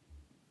surprising.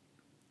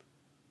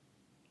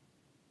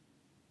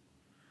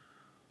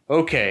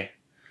 Okay,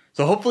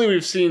 so hopefully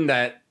we've seen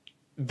that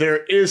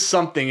there is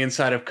something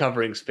inside of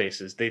covering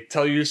spaces. They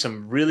tell you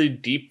some really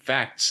deep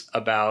facts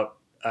about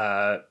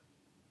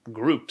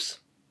groups.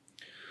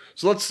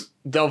 So let's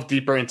delve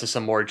deeper into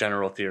some more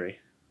general theory.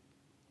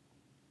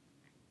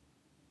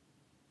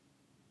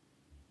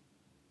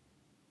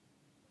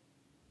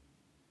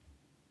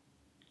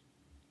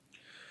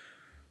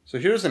 So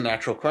here's a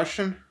natural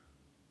question.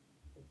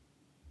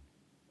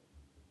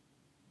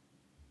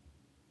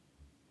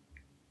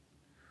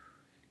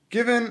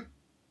 Given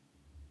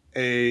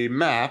a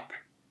map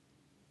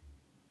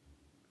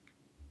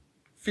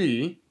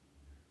phi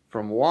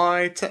from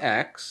y to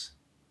x,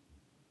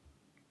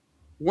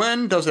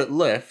 when does it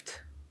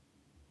lift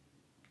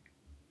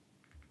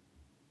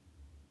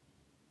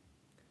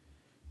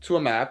to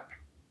a map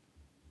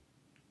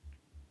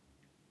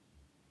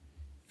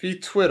phi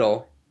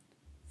twiddle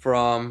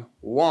from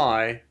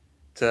y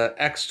to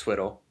x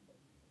twiddle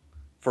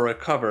for a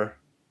cover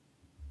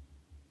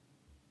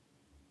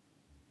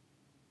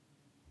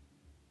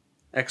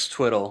x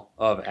twiddle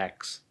of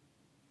x?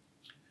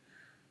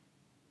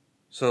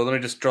 So let me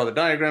just draw the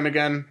diagram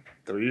again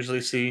that we usually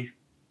see.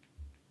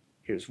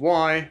 Here's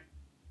y.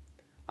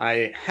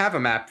 I have a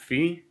map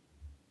phi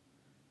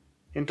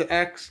into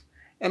x,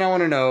 and I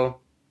want to know,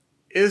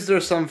 is there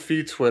some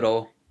phi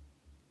twiddle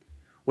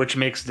which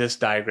makes this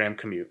diagram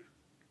commute?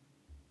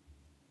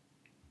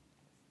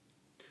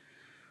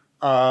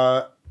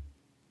 And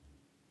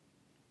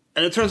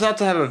it turns out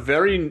to have a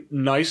very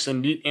nice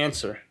and neat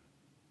answer.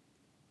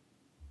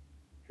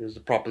 Here's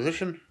the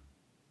proposition.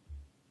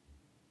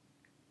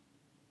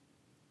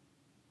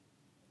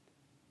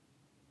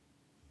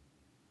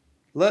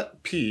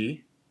 Let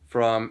P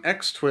from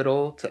x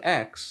twiddle to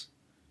x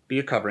be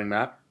a covering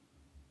map.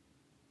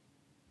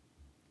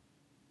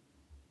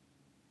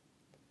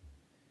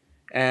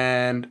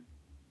 And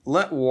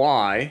let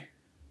Y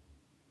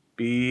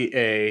be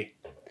a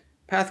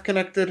path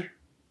connected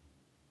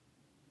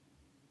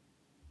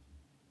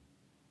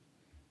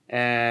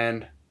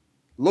and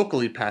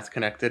locally path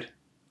connected.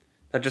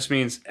 That just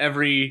means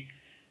every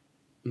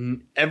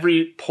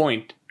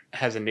point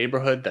has a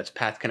neighborhood that's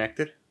path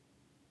connected.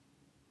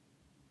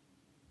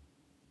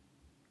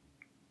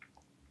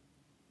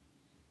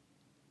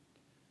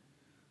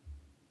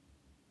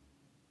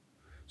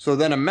 So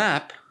then a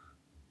map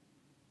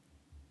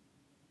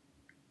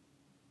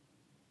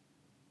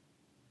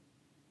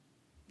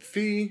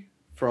phi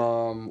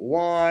from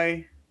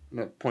y and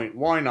a point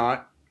y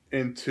naught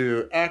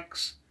into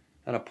x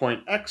and a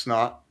point x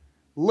naught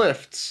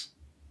lifts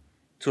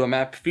to a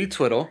map phi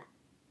twiddle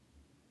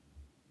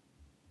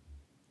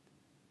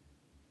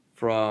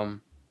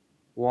from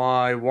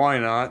y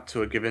naught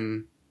to a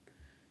given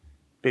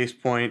base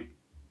point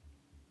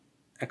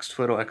x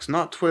twiddle x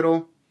naught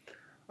twiddle,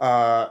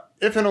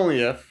 if and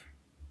only if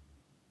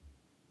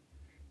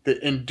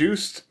the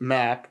induced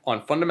map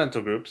on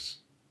fundamental groups,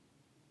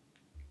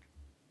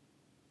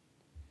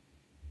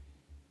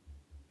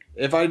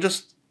 if I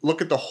just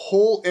look at the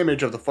whole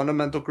image of the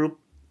fundamental group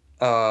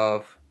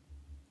of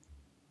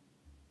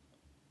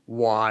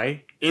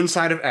y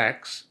inside of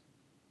x,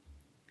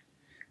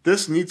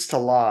 this needs to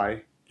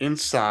lie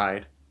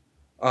inside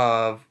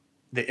of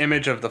the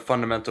image of the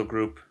fundamental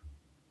group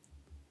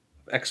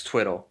of x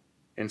twiddle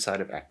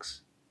inside of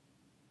x.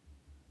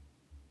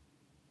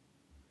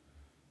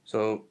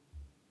 So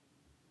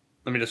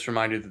let me just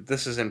remind you that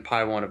this is in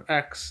pi 1 of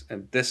x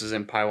and this is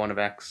in pi 1 of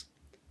x.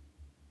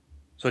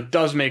 So it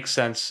does make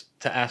sense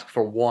to ask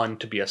for one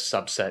to be a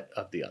subset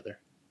of the other.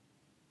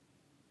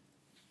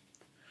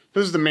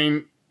 This is the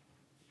main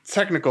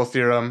technical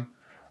theorem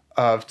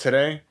of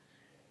today,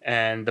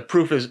 and the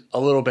proof is a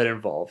little bit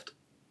involved.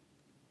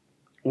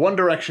 One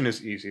direction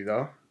is easy,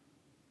 though.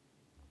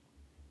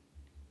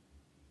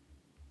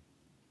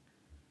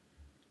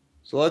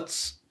 So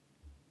let's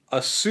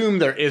assume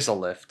there is a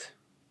lift.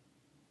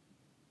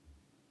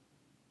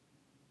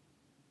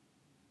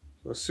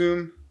 So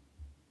assume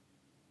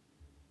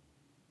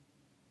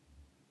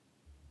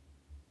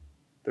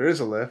there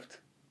is a lift.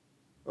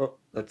 Oh,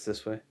 that's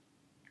this way.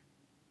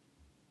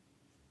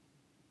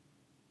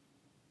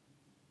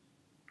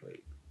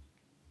 Wait.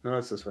 No,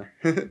 it's this way.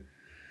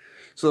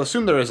 So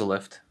assume there is a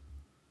lift.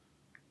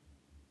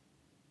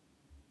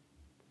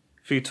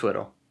 Phi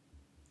twiddle.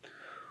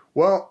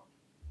 Well,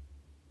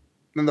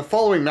 then the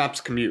following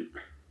maps commute.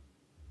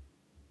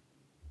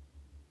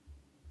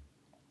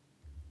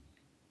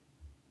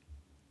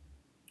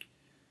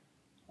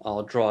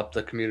 I'll draw up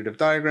the commutative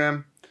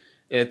diagram.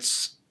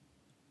 It's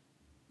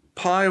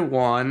pi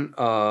 1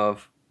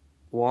 of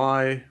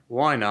y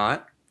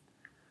naught.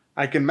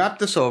 I can map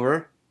this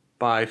over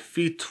by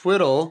phi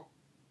twiddle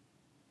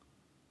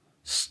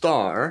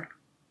star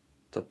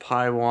to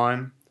pi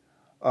 1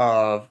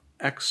 of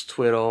x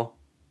twiddle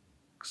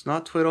x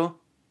naught twiddle.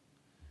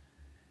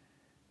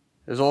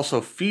 There's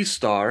also phi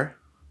star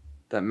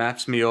that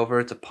maps me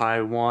over to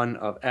pi 1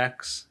 of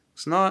x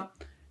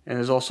naught, and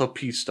there's also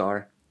p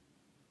star,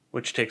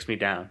 which takes me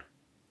down.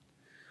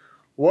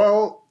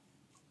 Well,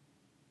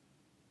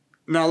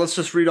 now let's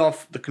just read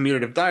off the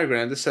commutative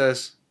diagram. This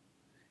says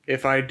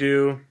if I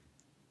do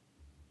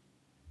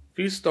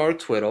phi star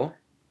twiddle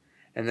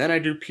and then I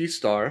do p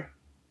star,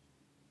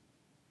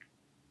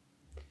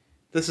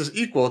 this is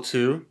equal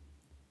to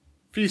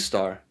phi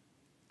star.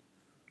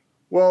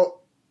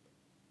 Well,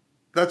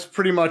 that's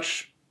pretty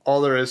much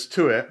all there is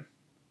to it.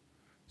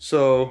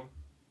 So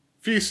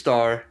phi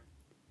star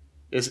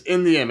is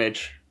in the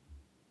image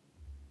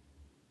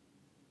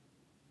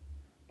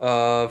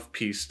of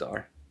p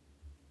star.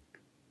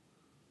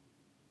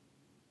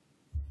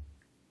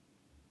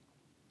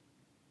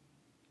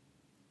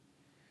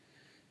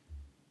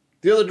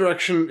 The other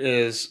direction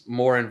is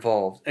more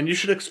involved, and you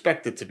should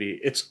expect it to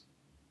be. It's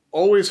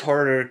always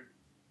harder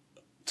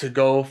to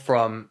go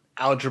from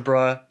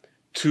algebra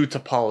to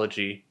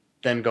topology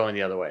than going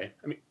the other way.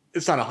 I mean,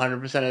 it's not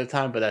 100% of the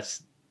time, but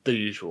that's the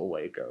usual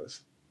way it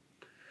goes.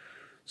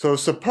 So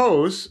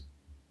suppose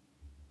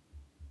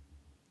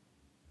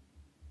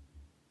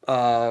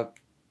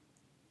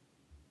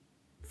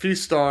phi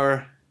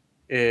star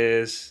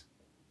is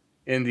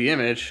in the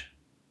image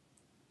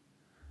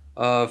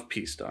of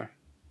p star.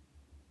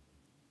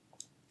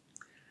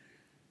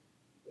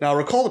 Now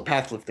recall the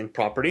path lifting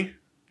property.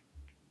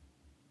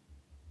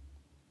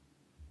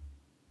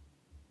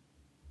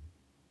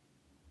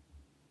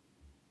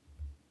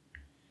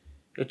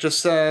 It just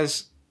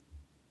says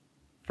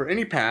for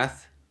any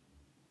path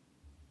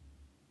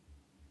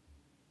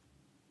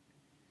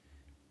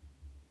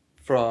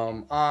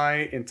from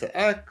I into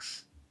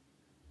x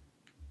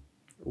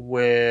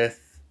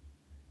with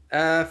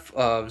f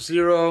of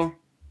 0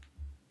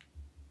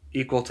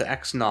 equal to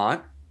x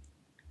naught,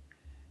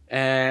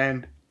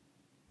 and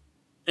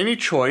any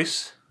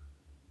choice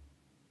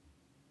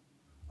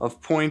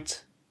of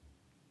point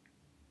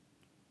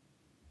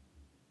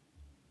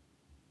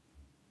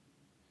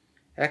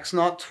x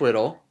naught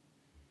twiddle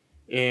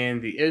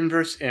in the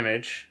inverse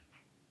image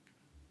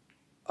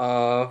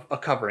of a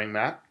covering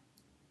map,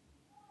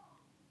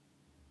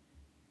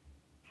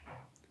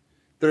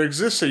 there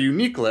exists a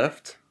unique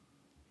lift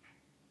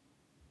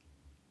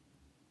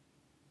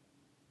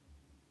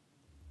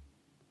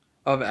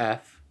of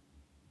f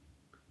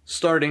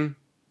starting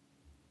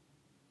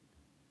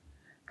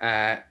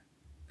at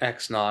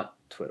x naught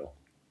twiddle.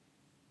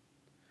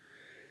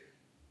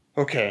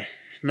 Okay,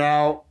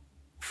 now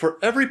for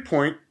every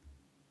point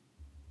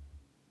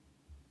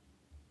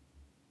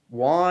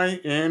y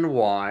in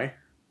y,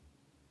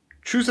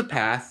 choose a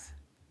path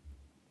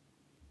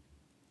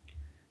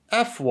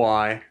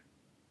fy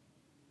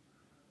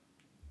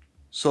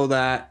so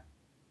that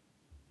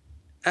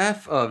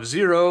f of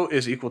 0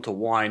 is equal to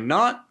y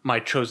naught, my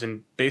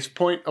chosen base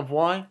point of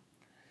y,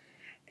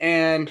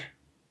 and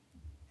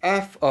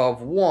f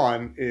of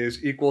 1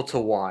 is equal to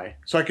y.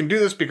 So I can do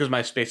this because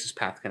my space is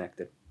path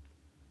connected.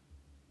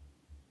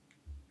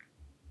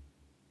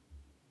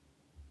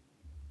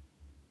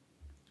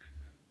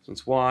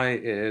 Since y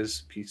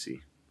is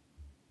PC.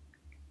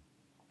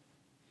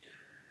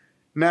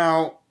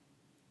 Now,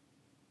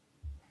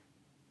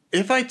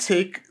 if I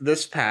take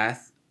this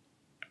path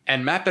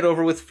and map it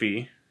over with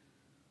phi,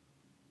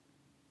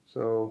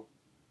 so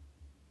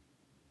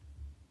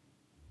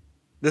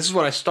this is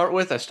what I start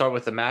with. I start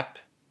with the map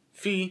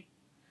phi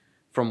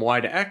from y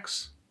to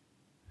x,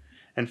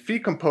 and phi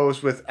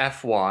composed with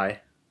fy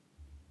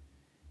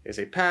is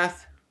a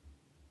path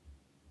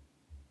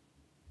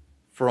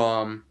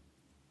from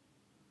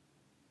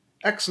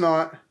x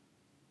naught,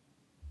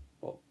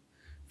 well,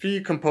 phi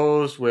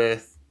composed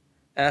with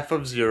f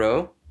of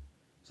 0,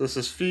 so this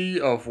is phi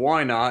of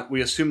y naught.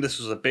 We assume this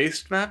was a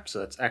based map, so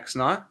that's x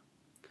naught,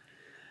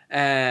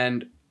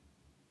 and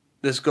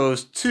this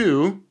goes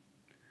to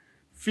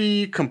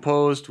phi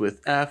composed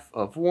with f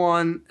of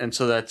 1, and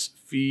so that's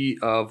phi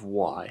of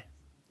y.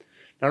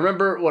 Now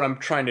remember what I'm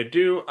trying to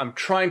do. I'm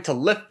trying to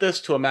lift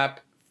this to a map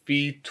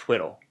phi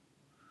twiddle.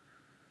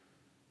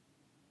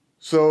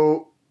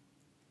 So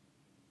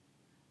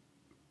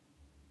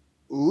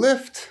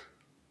lift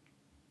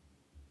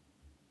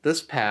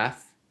this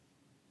path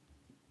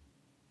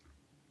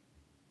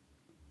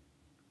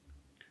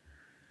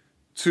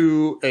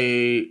to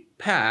a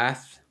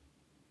path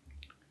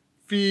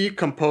phi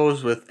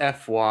composed with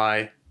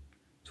fy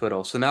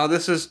twiddle. So now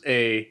this is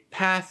a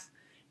path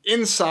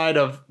inside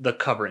of the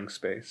covering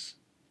space.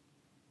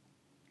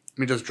 Let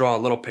me just draw a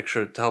little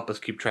picture to help us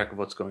keep track of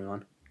what's going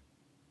on.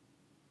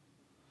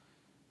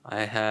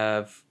 I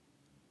have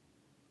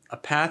a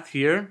path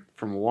here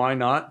from y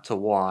naught to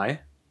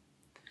y,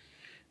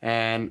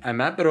 and I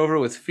map it over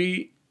with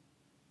phi,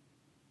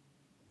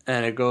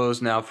 and it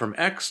goes now from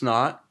x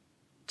naught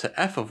to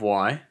f of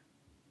y,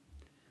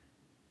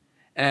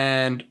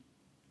 and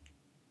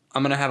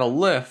I'm going to have a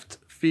lift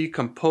phi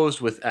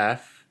composed with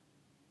f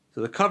to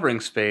the covering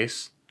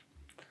space.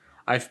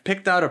 I've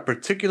picked out a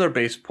particular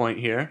base point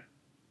here.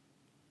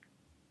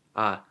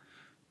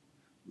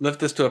 Lift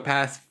this to a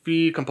path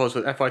phi composed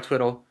with fy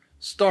twiddle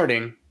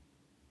starting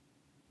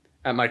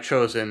at my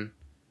chosen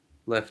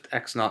lift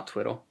x naught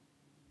twiddle.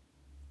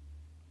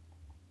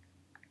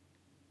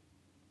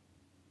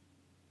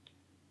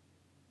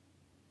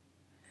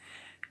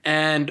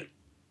 And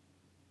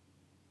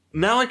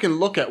now I can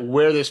look at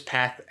where this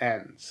path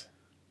ends.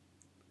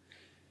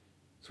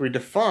 So we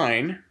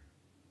define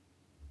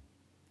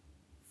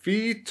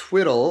phi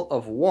twiddle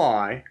of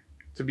y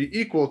to be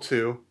equal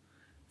to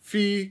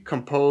phi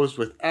composed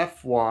with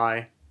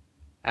fy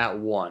at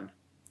 1.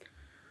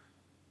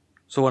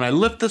 So when I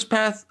lift this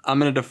path, I'm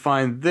going to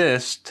define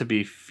this to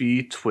be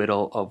phi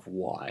twiddle of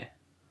y.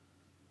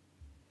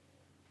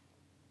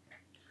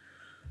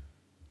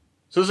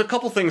 So there's a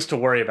couple things to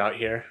worry about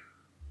here.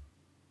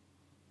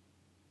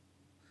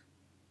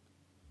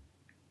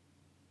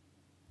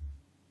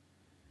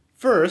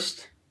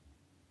 First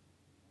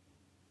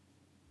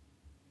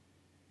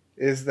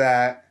is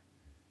that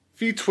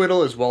phi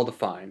twiddle is well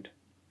defined.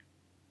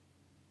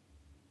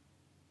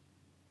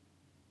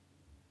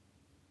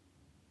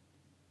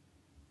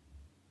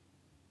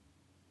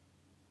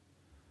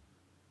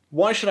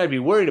 Why should I be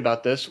worried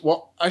about this?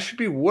 Well, I should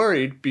be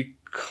worried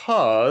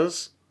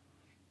because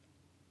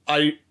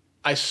I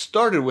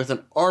started with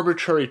an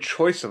arbitrary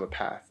choice of a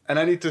path, and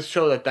I need to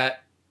show that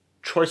that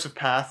choice of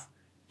path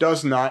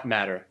does not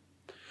matter.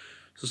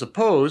 So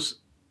suppose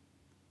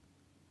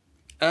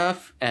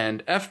f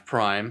and f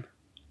prime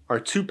are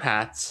two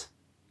paths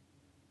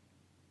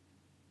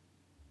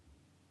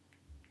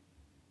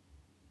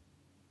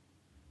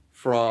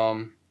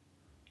from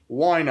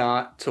y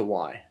naught to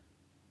y.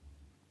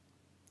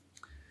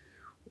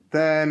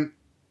 Then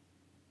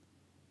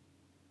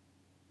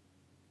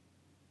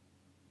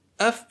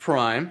f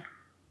prime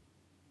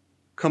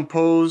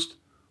composed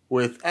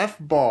with f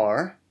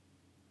bar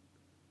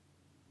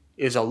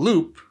is a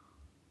loop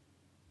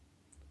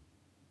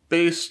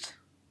based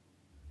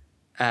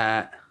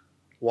at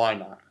y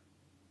naught.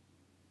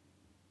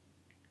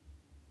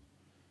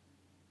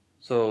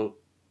 So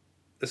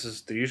this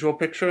is the usual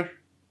picture.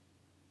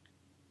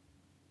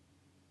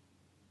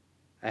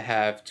 I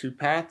have two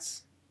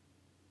paths.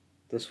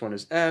 This one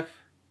is f.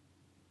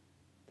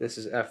 This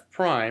is f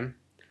prime.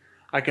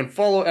 I can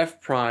follow f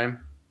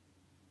prime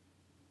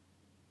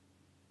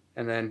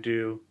and then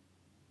do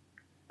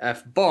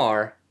f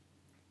bar.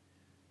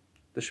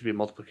 This should be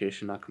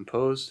multiplication, not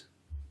composed.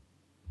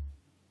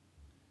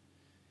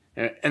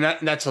 And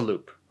that's a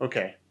loop.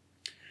 Okay.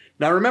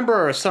 Now remember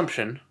our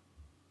assumption.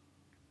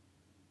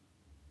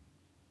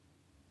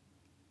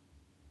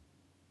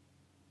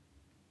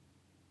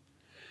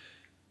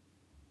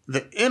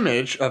 The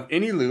image of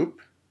any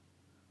loop,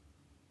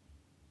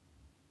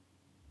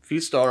 phi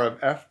star of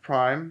f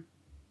prime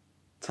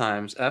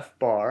times f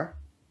bar,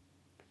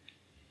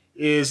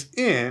 is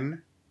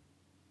in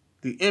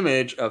the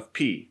image of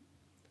p.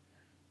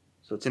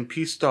 So it's in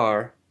p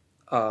star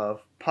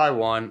of pi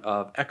 1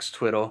 of x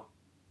twiddle,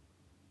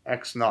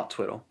 x naught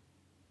twiddle.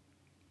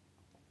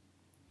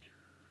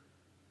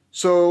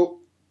 So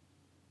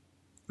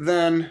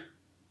then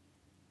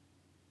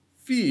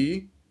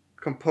phi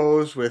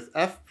composed with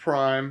f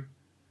prime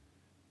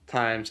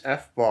times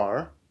f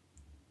bar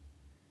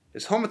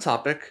is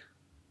homotopic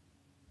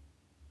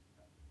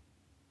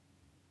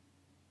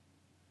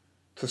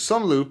to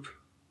some loop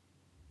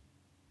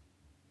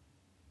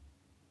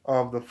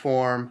of the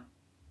form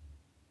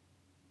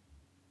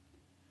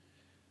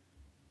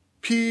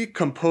P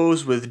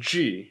composed with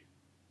G,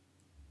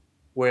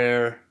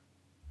 where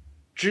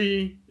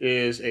G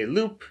is a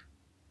loop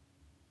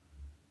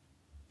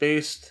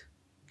based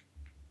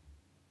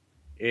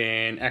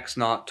in x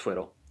naught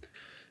twiddle.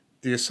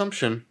 The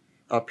assumption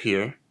up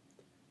here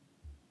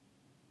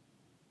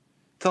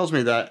tells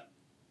me that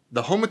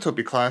the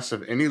homotopy class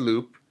of any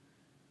loop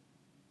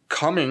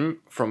coming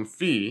from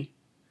phi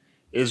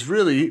is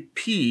really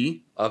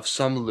P of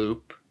some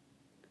loop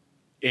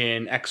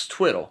in x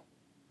twiddle.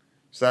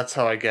 So that's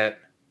how I get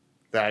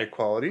that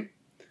equality.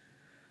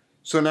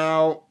 So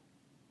now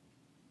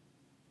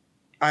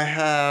I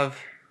have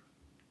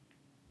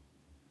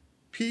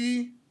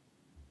P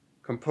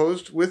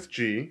composed with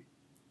G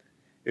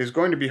is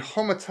going to be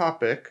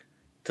homotopic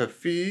to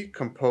phi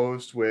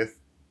composed with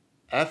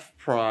f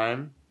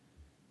prime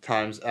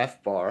times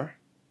f bar.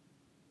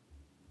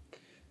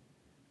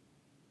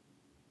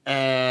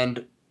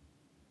 And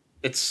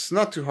it's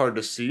not too hard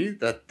to see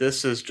that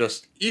this is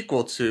just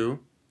equal to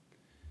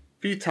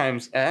phi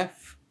times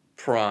f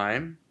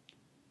prime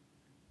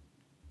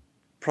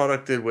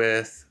producted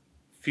with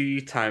phi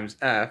times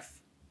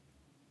f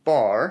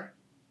bar.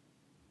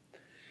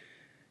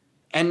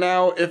 And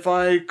now if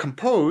I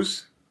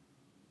compose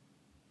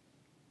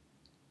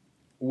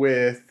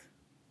with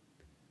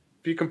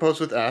phi composed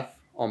with f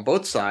on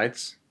both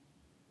sides,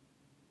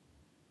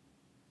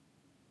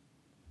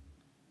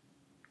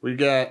 we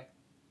get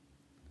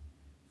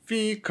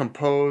phi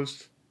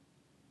composed,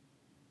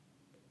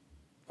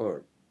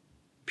 or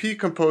P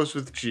composed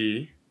with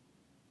G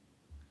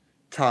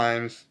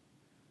times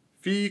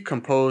phi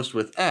composed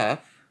with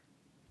F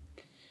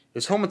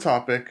is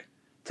homotopic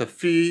to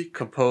phi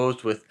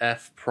composed with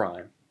F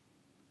prime.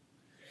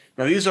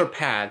 Now these are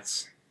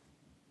paths,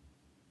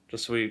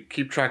 just so we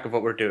keep track of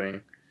what we're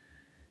doing.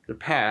 They're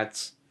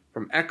paths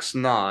from x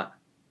naught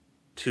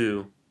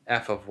to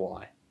f of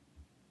y.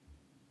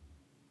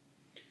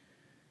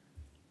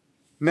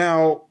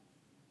 Now,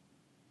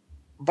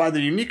 by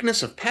the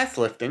uniqueness of path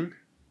lifting,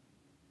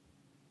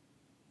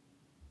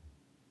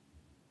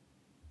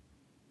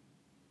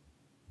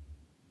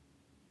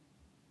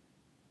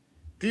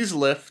 these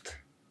lift,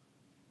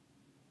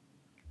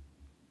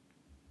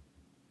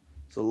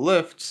 so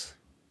lifts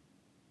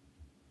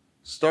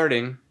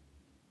starting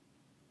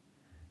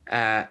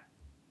at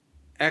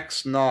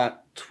x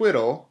naught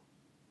twiddle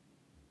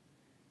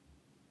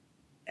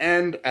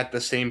end at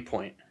the same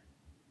point.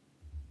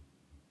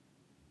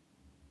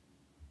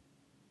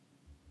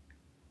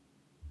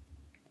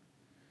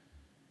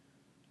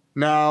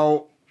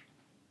 Now,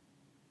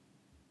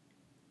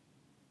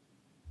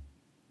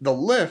 the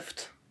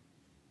lift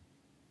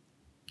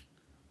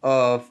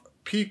of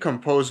P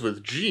composed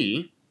with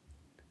G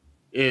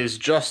is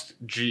just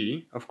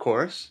G, of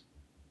course.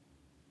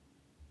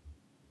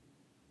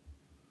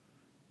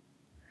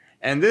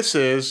 And this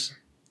is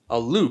a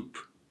loop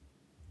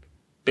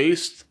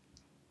based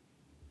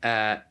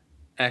at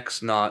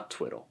x naught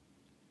twiddle.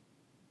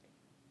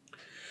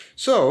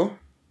 So,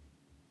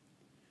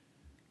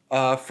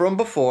 from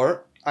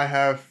before, I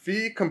have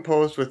phi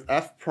composed with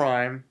f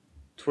prime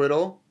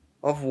twiddle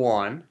of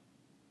 1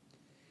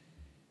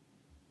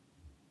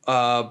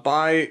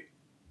 by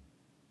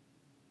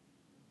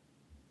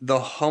the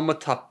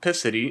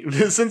homotopicity.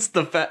 since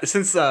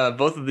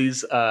both of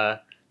these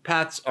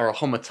paths are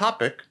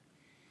homotopic,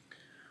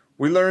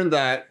 we learned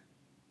that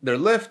their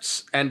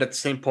lifts end at the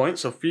same point.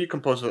 So phi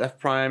composed with f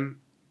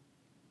prime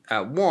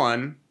at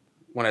 1,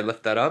 when I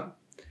lift that up,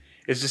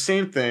 is the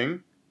same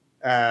thing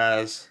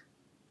as,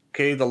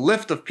 okay, the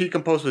lift of P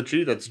composed with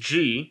G, that's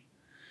G,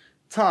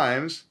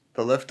 times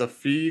the lift of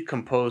phi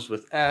composed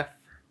with F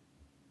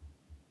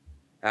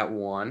at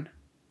 1.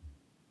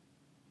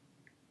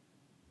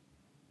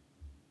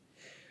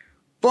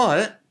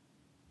 But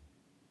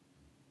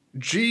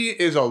G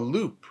is a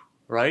loop,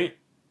 right?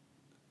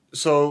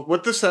 So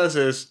what this says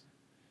is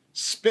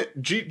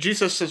G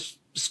says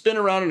spin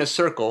around in a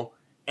circle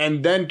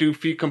and then do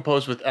phi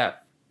composed with F.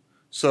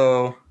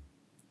 So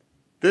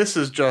this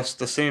is just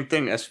the same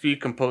thing as phi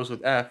composed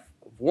with F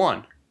of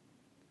 1.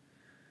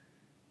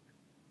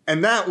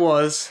 And that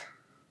was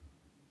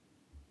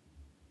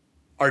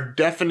our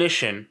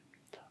definition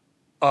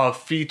of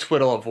phi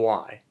twiddle of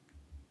Y.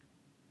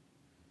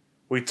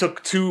 We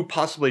took two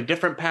possibly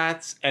different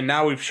paths, and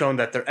now we've shown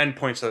that their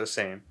endpoints are the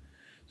same.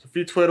 So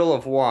phi twiddle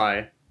of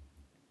Y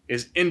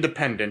is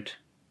independent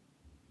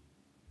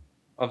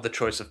of the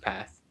choice of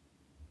path.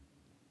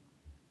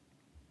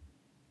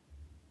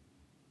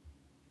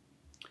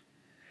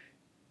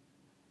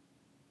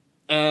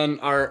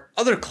 And our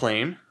other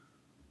claim,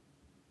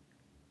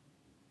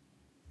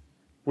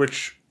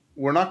 which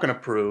we're not going to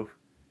prove,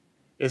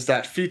 is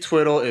that phi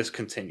twiddle is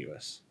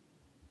continuous.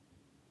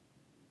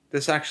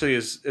 This actually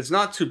it's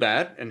not too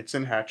bad, and it's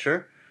in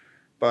Hatcher,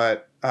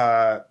 but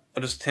I'll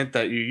just hint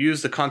that you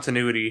use the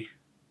continuity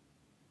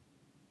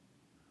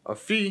of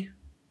phi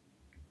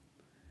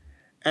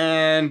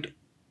and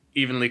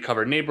evenly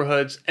covered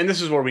neighborhoods, and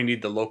this is where we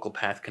need the local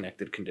path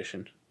connected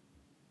condition.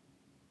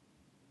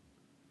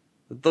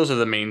 Those are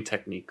the main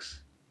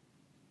techniques.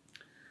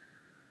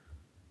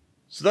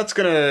 So that's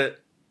going to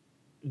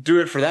do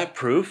it for that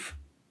proof.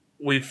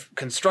 We've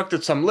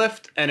constructed some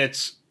lift, and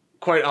it's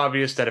quite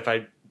obvious that if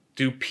I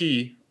do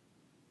P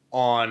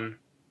on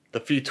the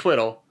phi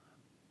twiddle,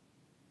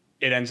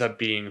 it ends up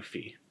being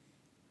phi.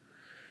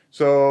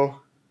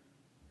 So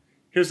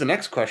here's the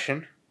next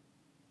question.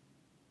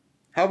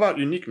 How about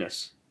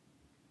uniqueness?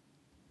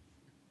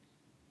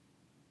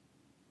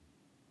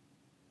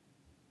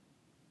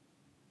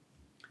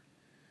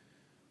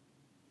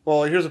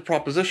 Well, here's a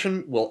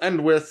proposition we'll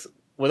end with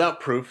without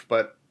proof,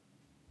 but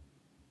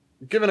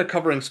given a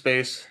covering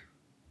space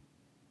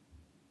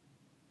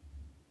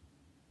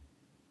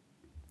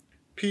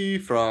P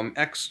from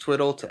x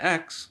twiddle to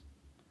x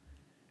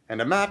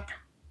and a map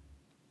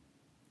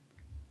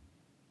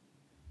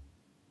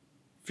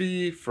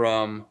phi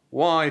from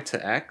y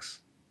to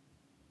x,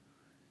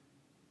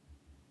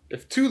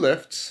 if two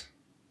lifts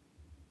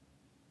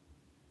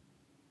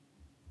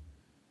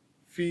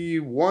phi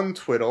 1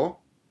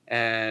 twiddle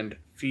and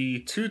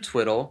phi 2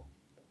 twiddle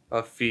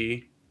of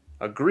phi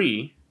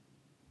agree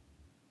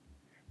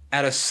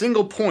at a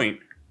single point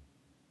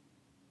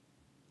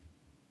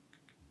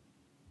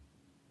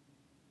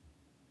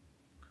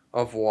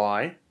of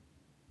y,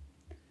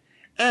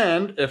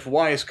 and if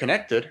y is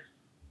connected,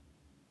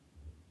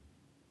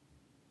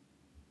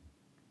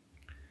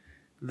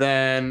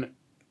 then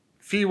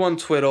phi 1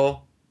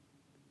 twiddle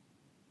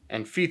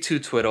and phi 2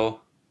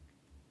 twiddle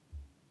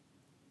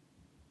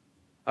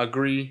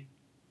agree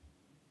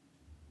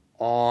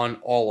on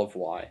all of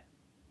y.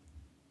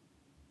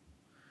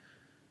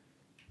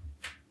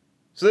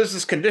 So there's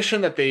this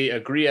condition that they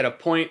agree at a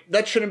point.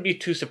 That shouldn't be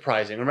too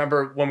surprising.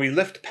 Remember, when we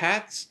lift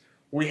paths,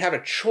 we have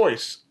a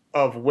choice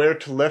of where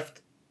to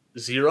lift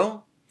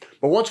 0.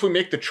 But once we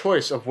make the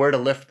choice of where to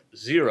lift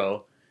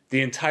 0,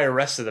 the entire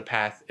rest of the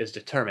path is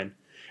determined.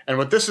 And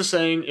what this is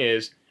saying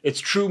is,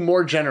 it's true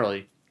more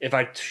generally. If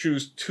I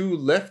choose two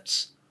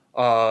lifts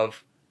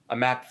of a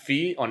map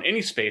phi on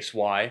any space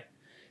y,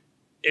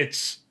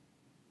 it's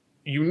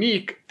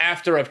unique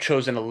after I've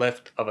chosen a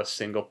lift of a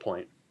single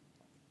point.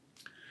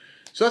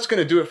 So that's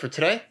going to do it for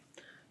today.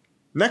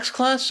 Next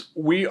class,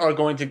 we are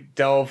going to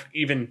delve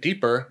even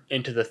deeper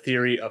into the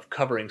theory of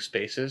covering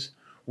spaces.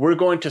 We're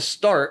going to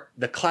start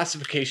the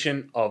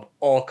classification of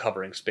all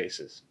covering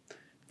spaces.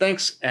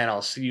 Thanks, and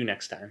I'll see you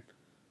next time.